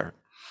gets there.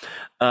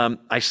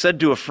 I said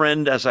to a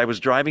friend as I was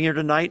driving here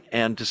tonight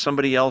and to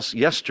somebody else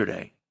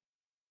yesterday,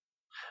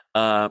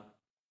 and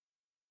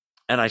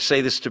I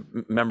say this to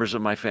members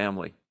of my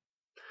family,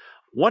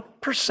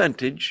 what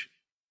percentage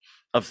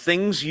of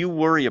things you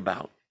worry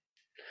about,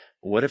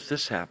 what if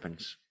this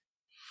happens?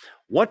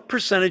 What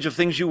percentage of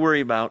things you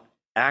worry about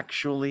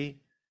actually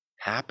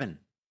happen?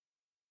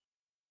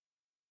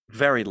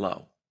 Very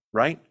low,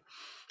 right?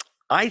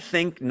 I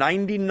think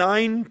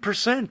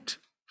 99%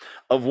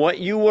 of what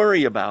you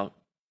worry about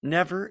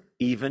never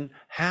even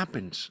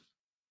happens.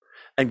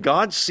 And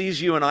God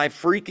sees you and I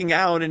freaking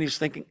out, and he's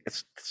thinking,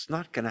 it's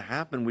not going to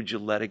happen. Would you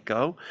let it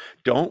go?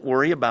 Don't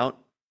worry about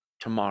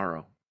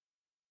tomorrow,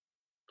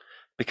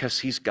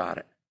 because he's got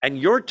it. And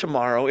your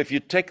tomorrow, if you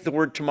take the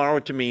word tomorrow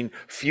to mean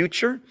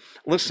future,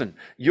 listen,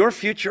 your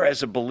future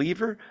as a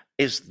believer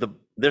is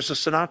there's a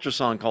Sinatra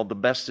song called "The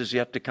Best Is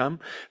Yet to Come."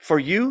 For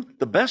you,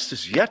 the best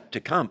is yet to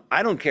come.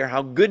 I don't care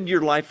how good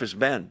your life has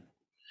been.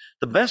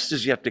 The best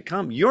is yet to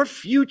come. Your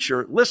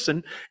future,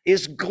 listen,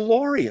 is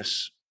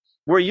glorious,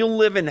 where you'll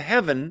live in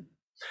heaven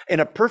in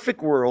a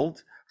perfect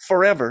world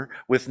forever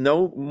with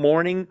no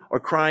mourning or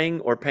crying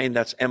or pain.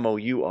 That's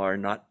M-O-U-R,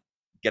 not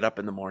get up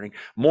in the morning.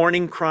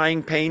 Mourning,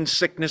 crying, pain,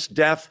 sickness,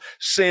 death,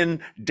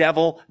 sin,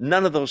 devil,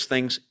 none of those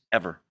things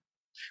ever.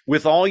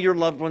 With all your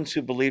loved ones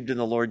who believed in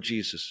the Lord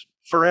Jesus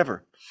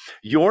forever.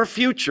 Your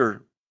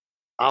future,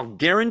 I'll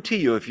guarantee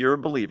you, if you're a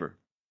believer,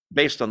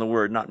 based on the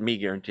word, not me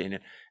guaranteeing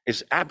it,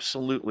 is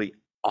absolutely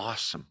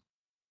awesome.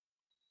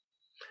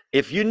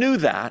 If you knew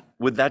that,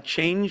 would that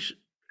change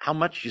how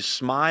much you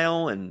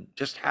smile and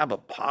just have a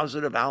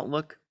positive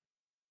outlook?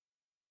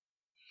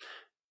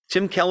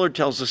 Tim Keller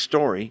tells a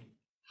story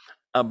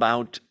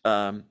about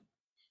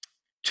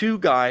two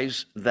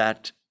guys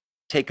that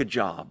take a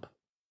job,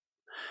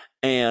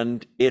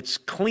 and it's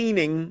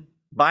cleaning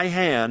by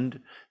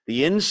hand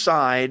the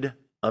inside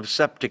of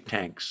septic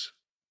tanks.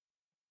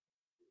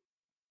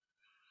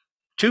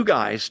 Two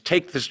guys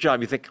take this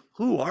job. You think,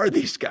 who are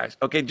these guys?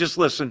 Okay, just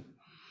listen.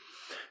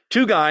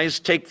 Two guys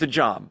take the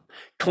job,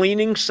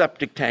 cleaning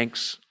septic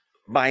tanks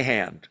by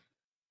hand.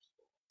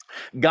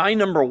 Guy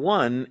number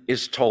one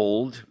is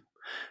told,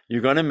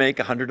 you're going to make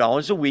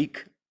 $100 a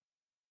week,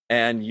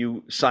 and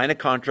you sign a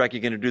contract,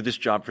 you're going to do this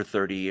job for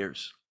 30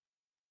 years.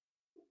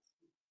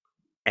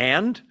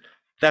 And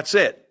that's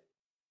it.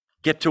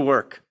 Get to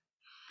work.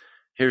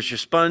 Here's your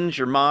sponge,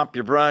 your mop,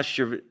 your brush,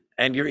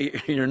 and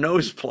your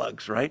nose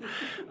plugs, right?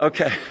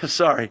 Okay,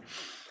 sorry.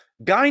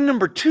 Guy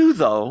number two,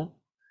 though,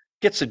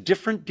 gets a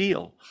different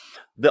deal.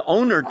 The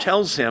owner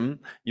tells him,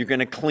 you're going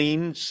to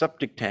clean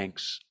septic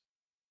tanks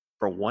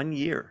for 1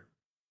 year.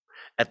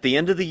 At the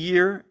end of the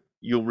year,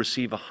 you'll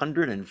receive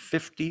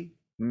 $150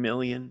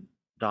 million.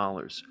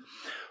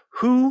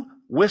 Who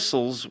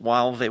whistles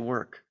while they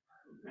work?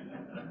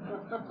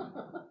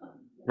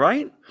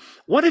 Right?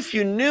 What if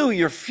you knew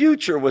your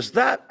future was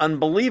that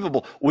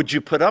unbelievable? Would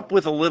you put up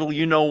with a little,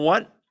 you know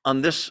what,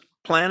 on this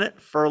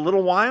planet for a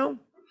little while?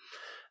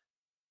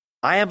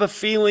 I have a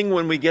feeling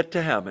when we get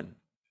to heaven,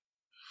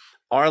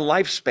 our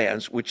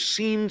lifespans, which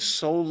seem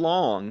so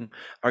long,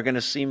 are going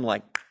to seem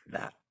like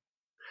that,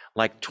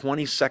 like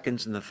 20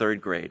 seconds in the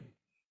third grade.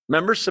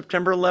 Remember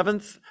September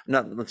 11th?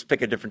 No, let's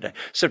pick a different day.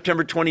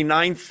 September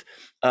 29th,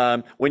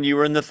 when you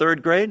were in the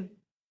third grade?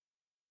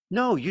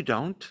 No, you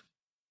don't.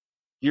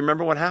 You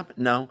remember what happened?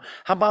 No.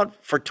 How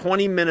about for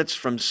 20 minutes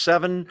from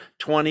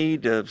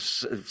 7:20 to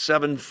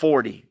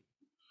 7:40?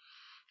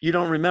 You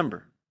don't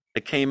remember.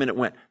 It came and it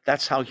went.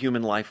 That's how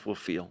human life will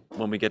feel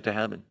when we get to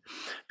heaven.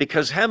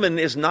 Because heaven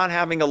is not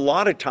having a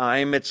lot of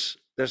time.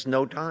 There's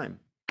no time.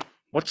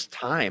 What's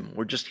time?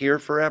 We're just here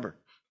forever.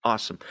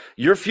 Awesome.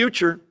 Your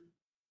future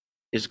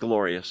is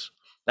glorious.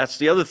 That's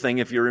the other thing.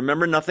 If you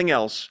remember nothing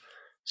else,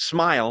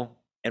 smile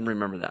and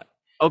remember that.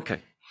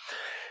 Okay.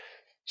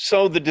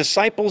 So the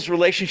disciples'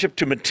 relationship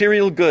to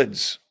material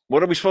goods,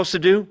 what are we supposed to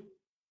do?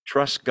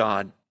 Trust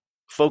God.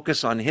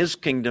 Focus on his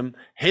kingdom,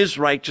 his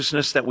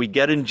righteousness that we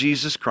get in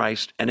Jesus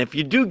Christ. And if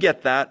you do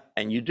get that,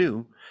 and you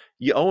do,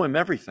 you owe him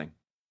everything.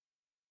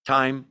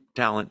 Time,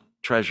 talent,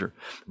 treasure.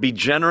 Be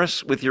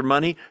generous with your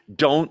money.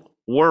 Don't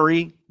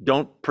worry.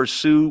 Don't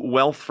pursue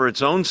wealth for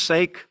its own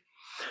sake.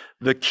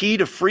 The key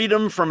to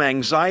freedom from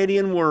anxiety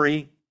and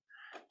worry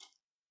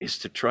is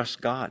to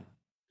trust God.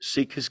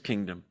 Seek his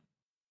kingdom.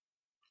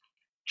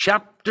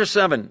 Chapter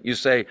 7, you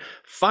say,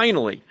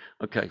 finally.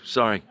 Okay,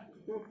 sorry.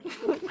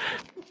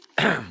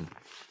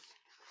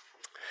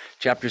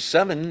 Chapter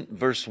 7,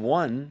 verse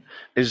 1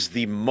 is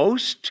the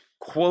most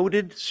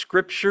quoted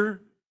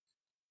scripture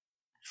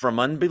from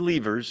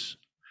unbelievers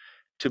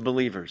to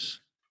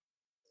believers.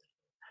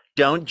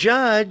 Don't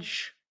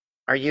judge,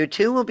 or you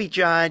too will be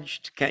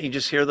judged. Can't you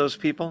just hear those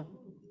people?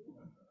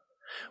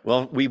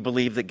 Well, we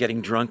believe that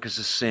getting drunk is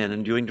a sin,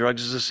 and doing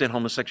drugs is a sin,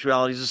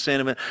 homosexuality is a sin,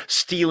 and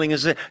stealing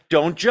is a sin.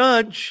 Don't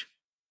judge.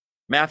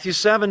 Matthew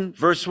 7,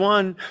 verse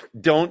 1,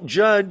 don't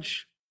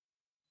judge.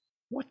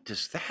 What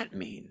does that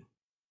mean?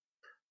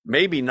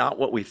 Maybe not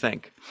what we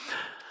think.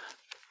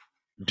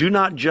 Do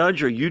not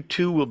judge, or you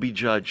too will be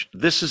judged.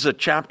 This is a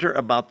chapter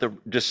about the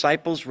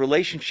disciples'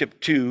 relationship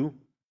to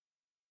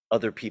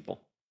other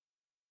people.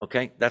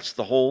 Okay, that's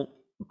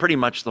pretty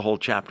much the whole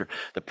chapter.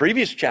 The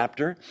previous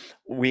chapter,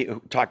 we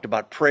talked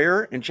about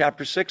prayer in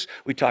chapter 6.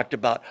 We talked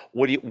about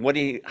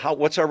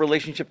what's our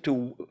relationship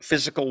to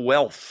physical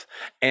wealth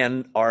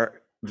and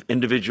our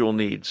individual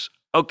needs.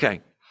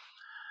 Okay,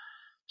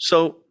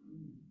 so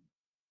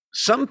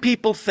some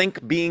people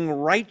think being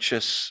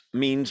righteous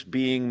means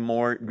being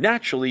more,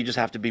 naturally, you just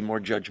have to be more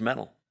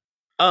judgmental.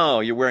 Oh,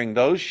 you're wearing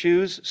those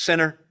shoes?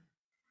 Sinner.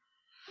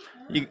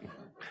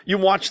 You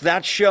watch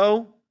that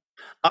show?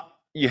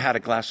 You had a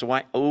glass of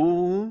wine?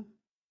 Oh,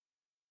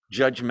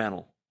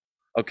 judgmental.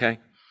 Okay.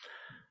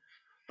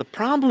 The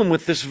problem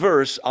with this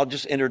verse, I'll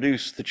just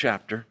introduce the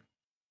chapter,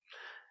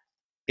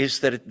 is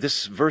that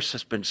this verse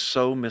has been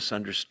so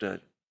misunderstood.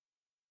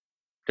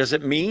 Does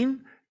it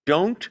mean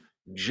don't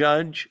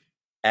judge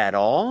at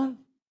all?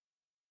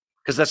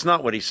 Because that's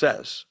not what he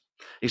says.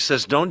 He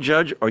says, don't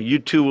judge, or you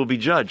too will be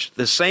judged.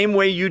 The same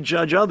way you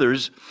judge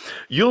others,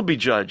 you'll be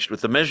judged.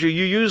 With the measure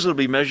you use, it'll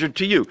be measured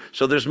to you.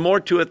 So there's more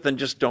to it than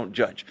just don't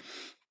judge.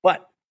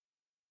 But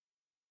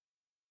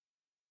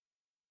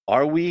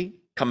are we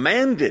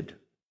commanded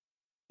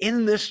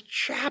in this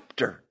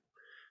chapter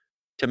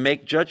to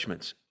make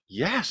judgments?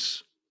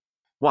 Yes.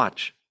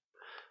 Watch.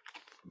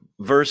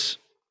 Verse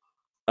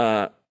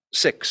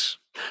 6.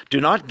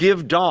 Do not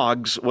give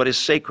dogs what is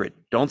sacred.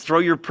 Don't throw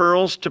your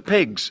pearls to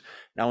pigs.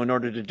 Now, in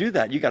order to do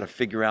that, you got to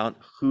figure out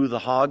who the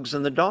hogs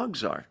and the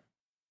dogs are,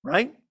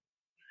 right?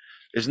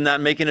 Isn't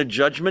that making a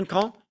judgment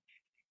call?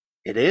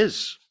 It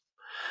is.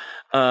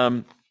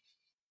 How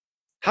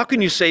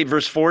can you say,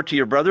 verse 4, to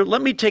your brother,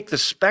 let me take the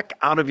speck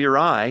out of your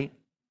eye,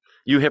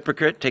 you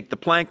hypocrite, take the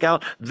plank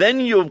out, then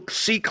you'll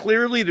see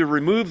clearly to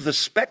remove the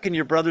speck in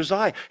your brother's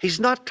eye. He's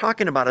not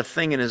talking about a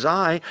thing in his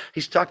eye.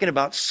 He's talking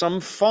about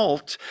some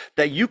fault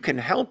that you can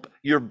help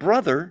your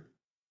brother.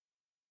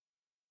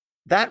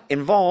 That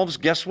involves,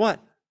 guess what?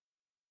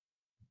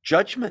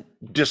 Judgment,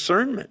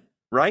 discernment,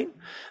 right?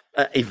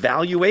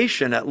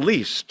 Evaluation, at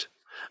least.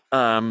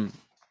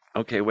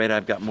 Okay, wait,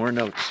 I've got more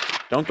notes.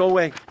 Don't go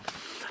away.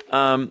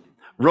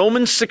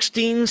 Romans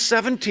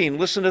 16:17,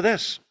 listen to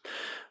this.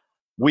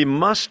 We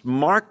must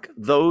mark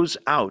those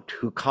out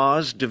who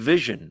cause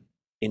division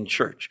in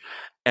church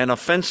and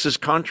offenses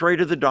contrary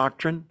to the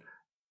doctrine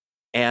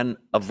and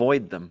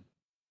avoid them.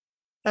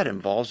 That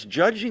involves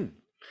judging.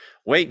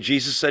 Wait,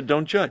 Jesus said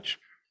don't judge.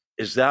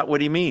 Is that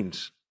what he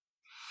means?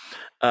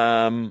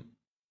 Are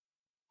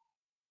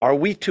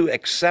we to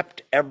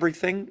accept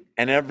everything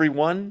and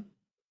everyone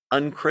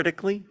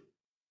uncritically?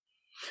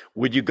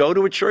 Would you go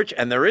to a church,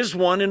 and there is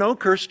one in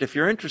Oakhurst, if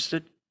you're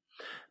interested,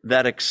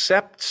 that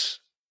accepts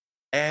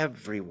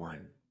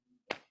everyone?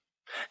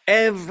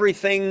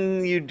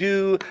 Everything you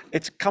do,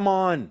 come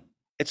on,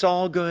 it's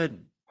all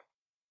good.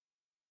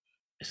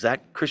 Is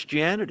that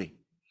Christianity?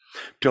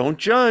 Don't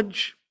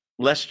judge,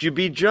 lest you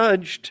be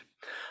judged.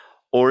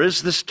 Or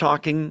is this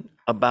talking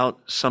about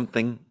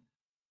something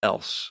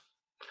else?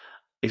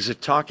 Is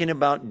it talking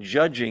about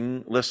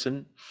judging,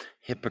 listen,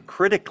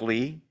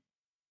 hypocritically,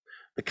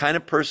 the kind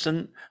of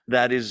person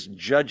that is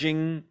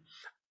judging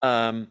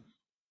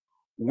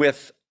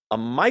with a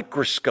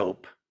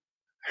microscope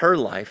her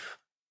life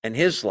and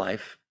his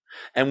life,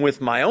 and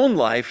with my own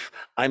life,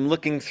 I'm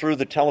looking through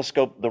the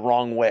telescope the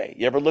wrong way.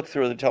 You ever look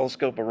through the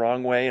telescope the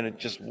wrong way and it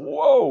just,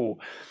 whoa.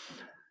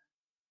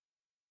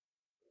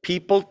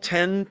 People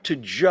tend to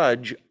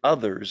judge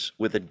others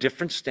with a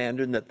different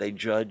standard that they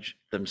judge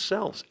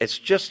themselves. It's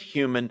just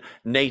human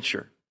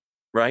nature,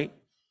 right?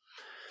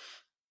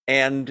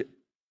 And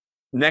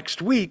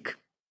next week,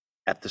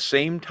 at the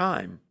same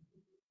time,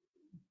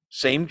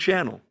 same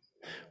channel,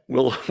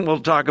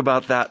 we'll talk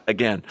about that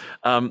again.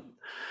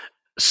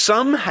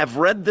 Some have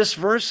read this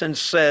verse and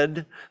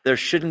said there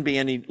shouldn't be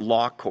any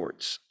law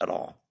courts at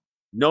all.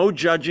 No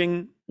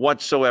judging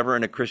whatsoever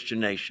in a Christian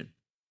nation.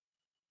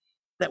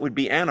 That would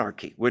be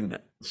anarchy, wouldn't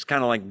it? It's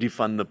kind of like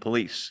defund the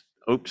police.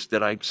 Oops,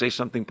 did I say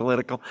something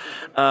political?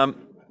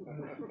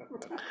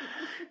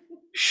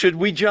 Should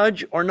we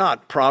judge or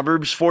not?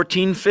 Proverbs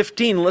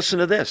 14:15. Listen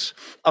to this.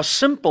 A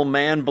simple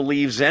man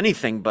believes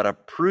anything, but a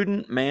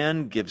prudent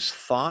man gives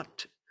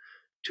thought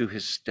to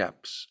his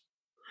steps.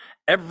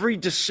 Every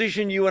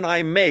decision you and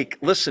I make,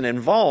 listen,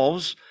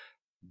 involves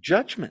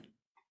judgment.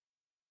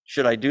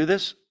 Should I do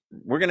this?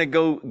 We're going to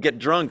go get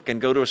drunk and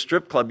go to a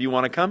strip club. You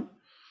want to come?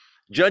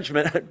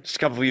 Judgment. Just a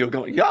couple of you are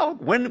going, yeah,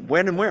 when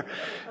and where?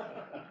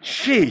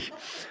 Gee,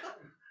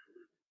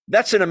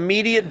 that's an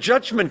immediate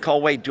judgment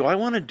call. Wait, do I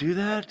want to do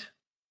that?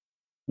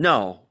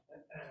 No.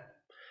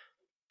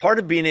 Part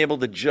of being able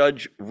to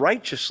judge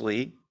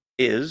righteously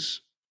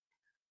is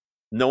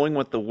knowing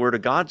what the Word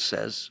of God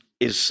says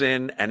is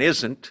sin and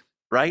isn't,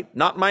 right?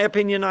 Not my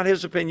opinion, not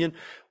his opinion.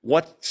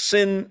 What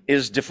sin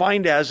is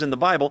defined as in the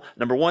Bible,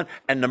 number one.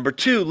 And number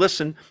two,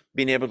 listen,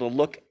 being able to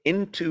look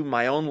into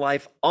my own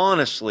life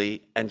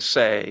honestly and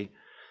say,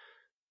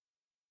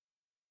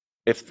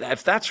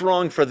 if that's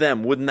wrong for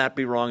them, wouldn't that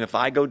be wrong if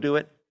I go do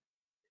it?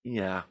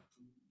 Yeah.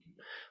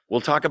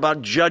 We'll talk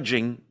about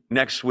judging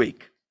next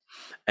week.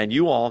 And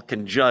you all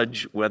can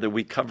judge whether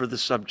we cover the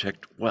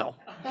subject well.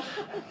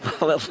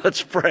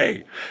 Let's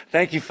pray.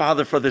 Thank you,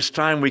 Father, for this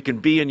time we can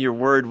be in your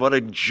word. What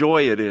a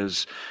joy it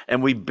is.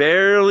 And we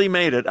barely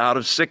made it out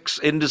of 6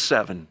 into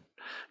 7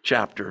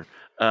 chapter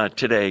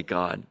today,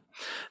 God.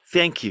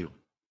 Thank you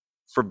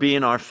for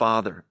being our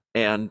Father.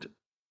 And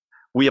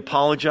we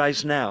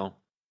apologize now,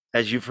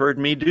 as you've heard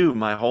me do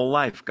my whole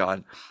life,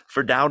 God,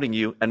 for doubting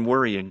you and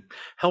worrying.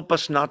 Help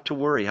us not to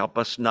worry. Help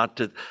us not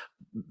to,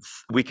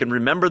 we can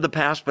remember the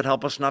past, but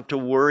help us not to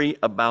worry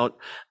about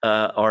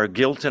our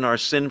guilt and our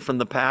sin from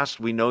the past.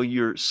 We know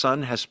your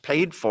Son has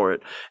paid for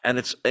it, and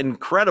it's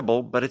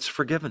incredible, but it's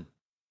forgiven.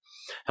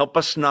 Help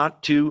us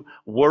not to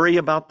worry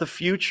about the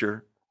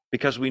future,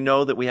 because we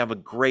know that we have a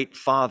great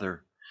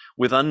Father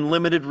with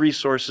unlimited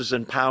resources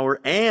and power,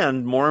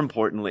 and more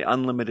importantly,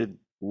 unlimited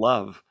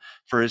love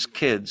for his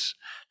kids,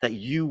 that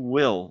you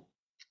will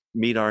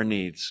meet our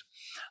needs.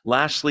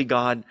 Lastly,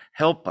 God,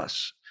 help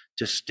us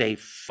to stay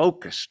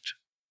focused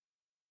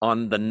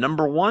on the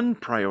number one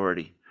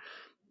priority,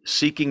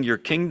 seeking your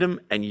kingdom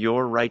and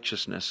your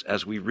righteousness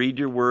as we read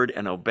your word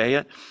and obey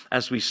it,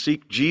 as we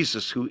seek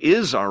Jesus, who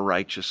is our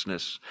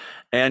righteousness,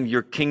 and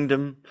your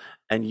kingdom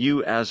and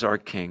you as our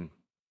King.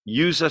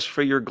 Use us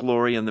for your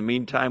glory. In the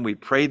meantime, we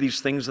pray these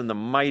things in the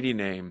mighty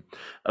name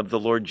of the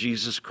Lord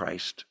Jesus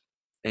Christ.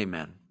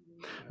 Amen.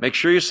 Make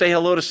sure you say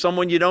hello to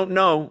someone you don't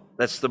know.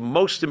 That's the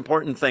most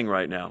important thing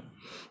right now.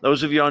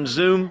 Those of you on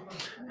Zoom,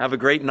 have a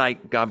great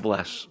night. God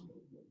bless.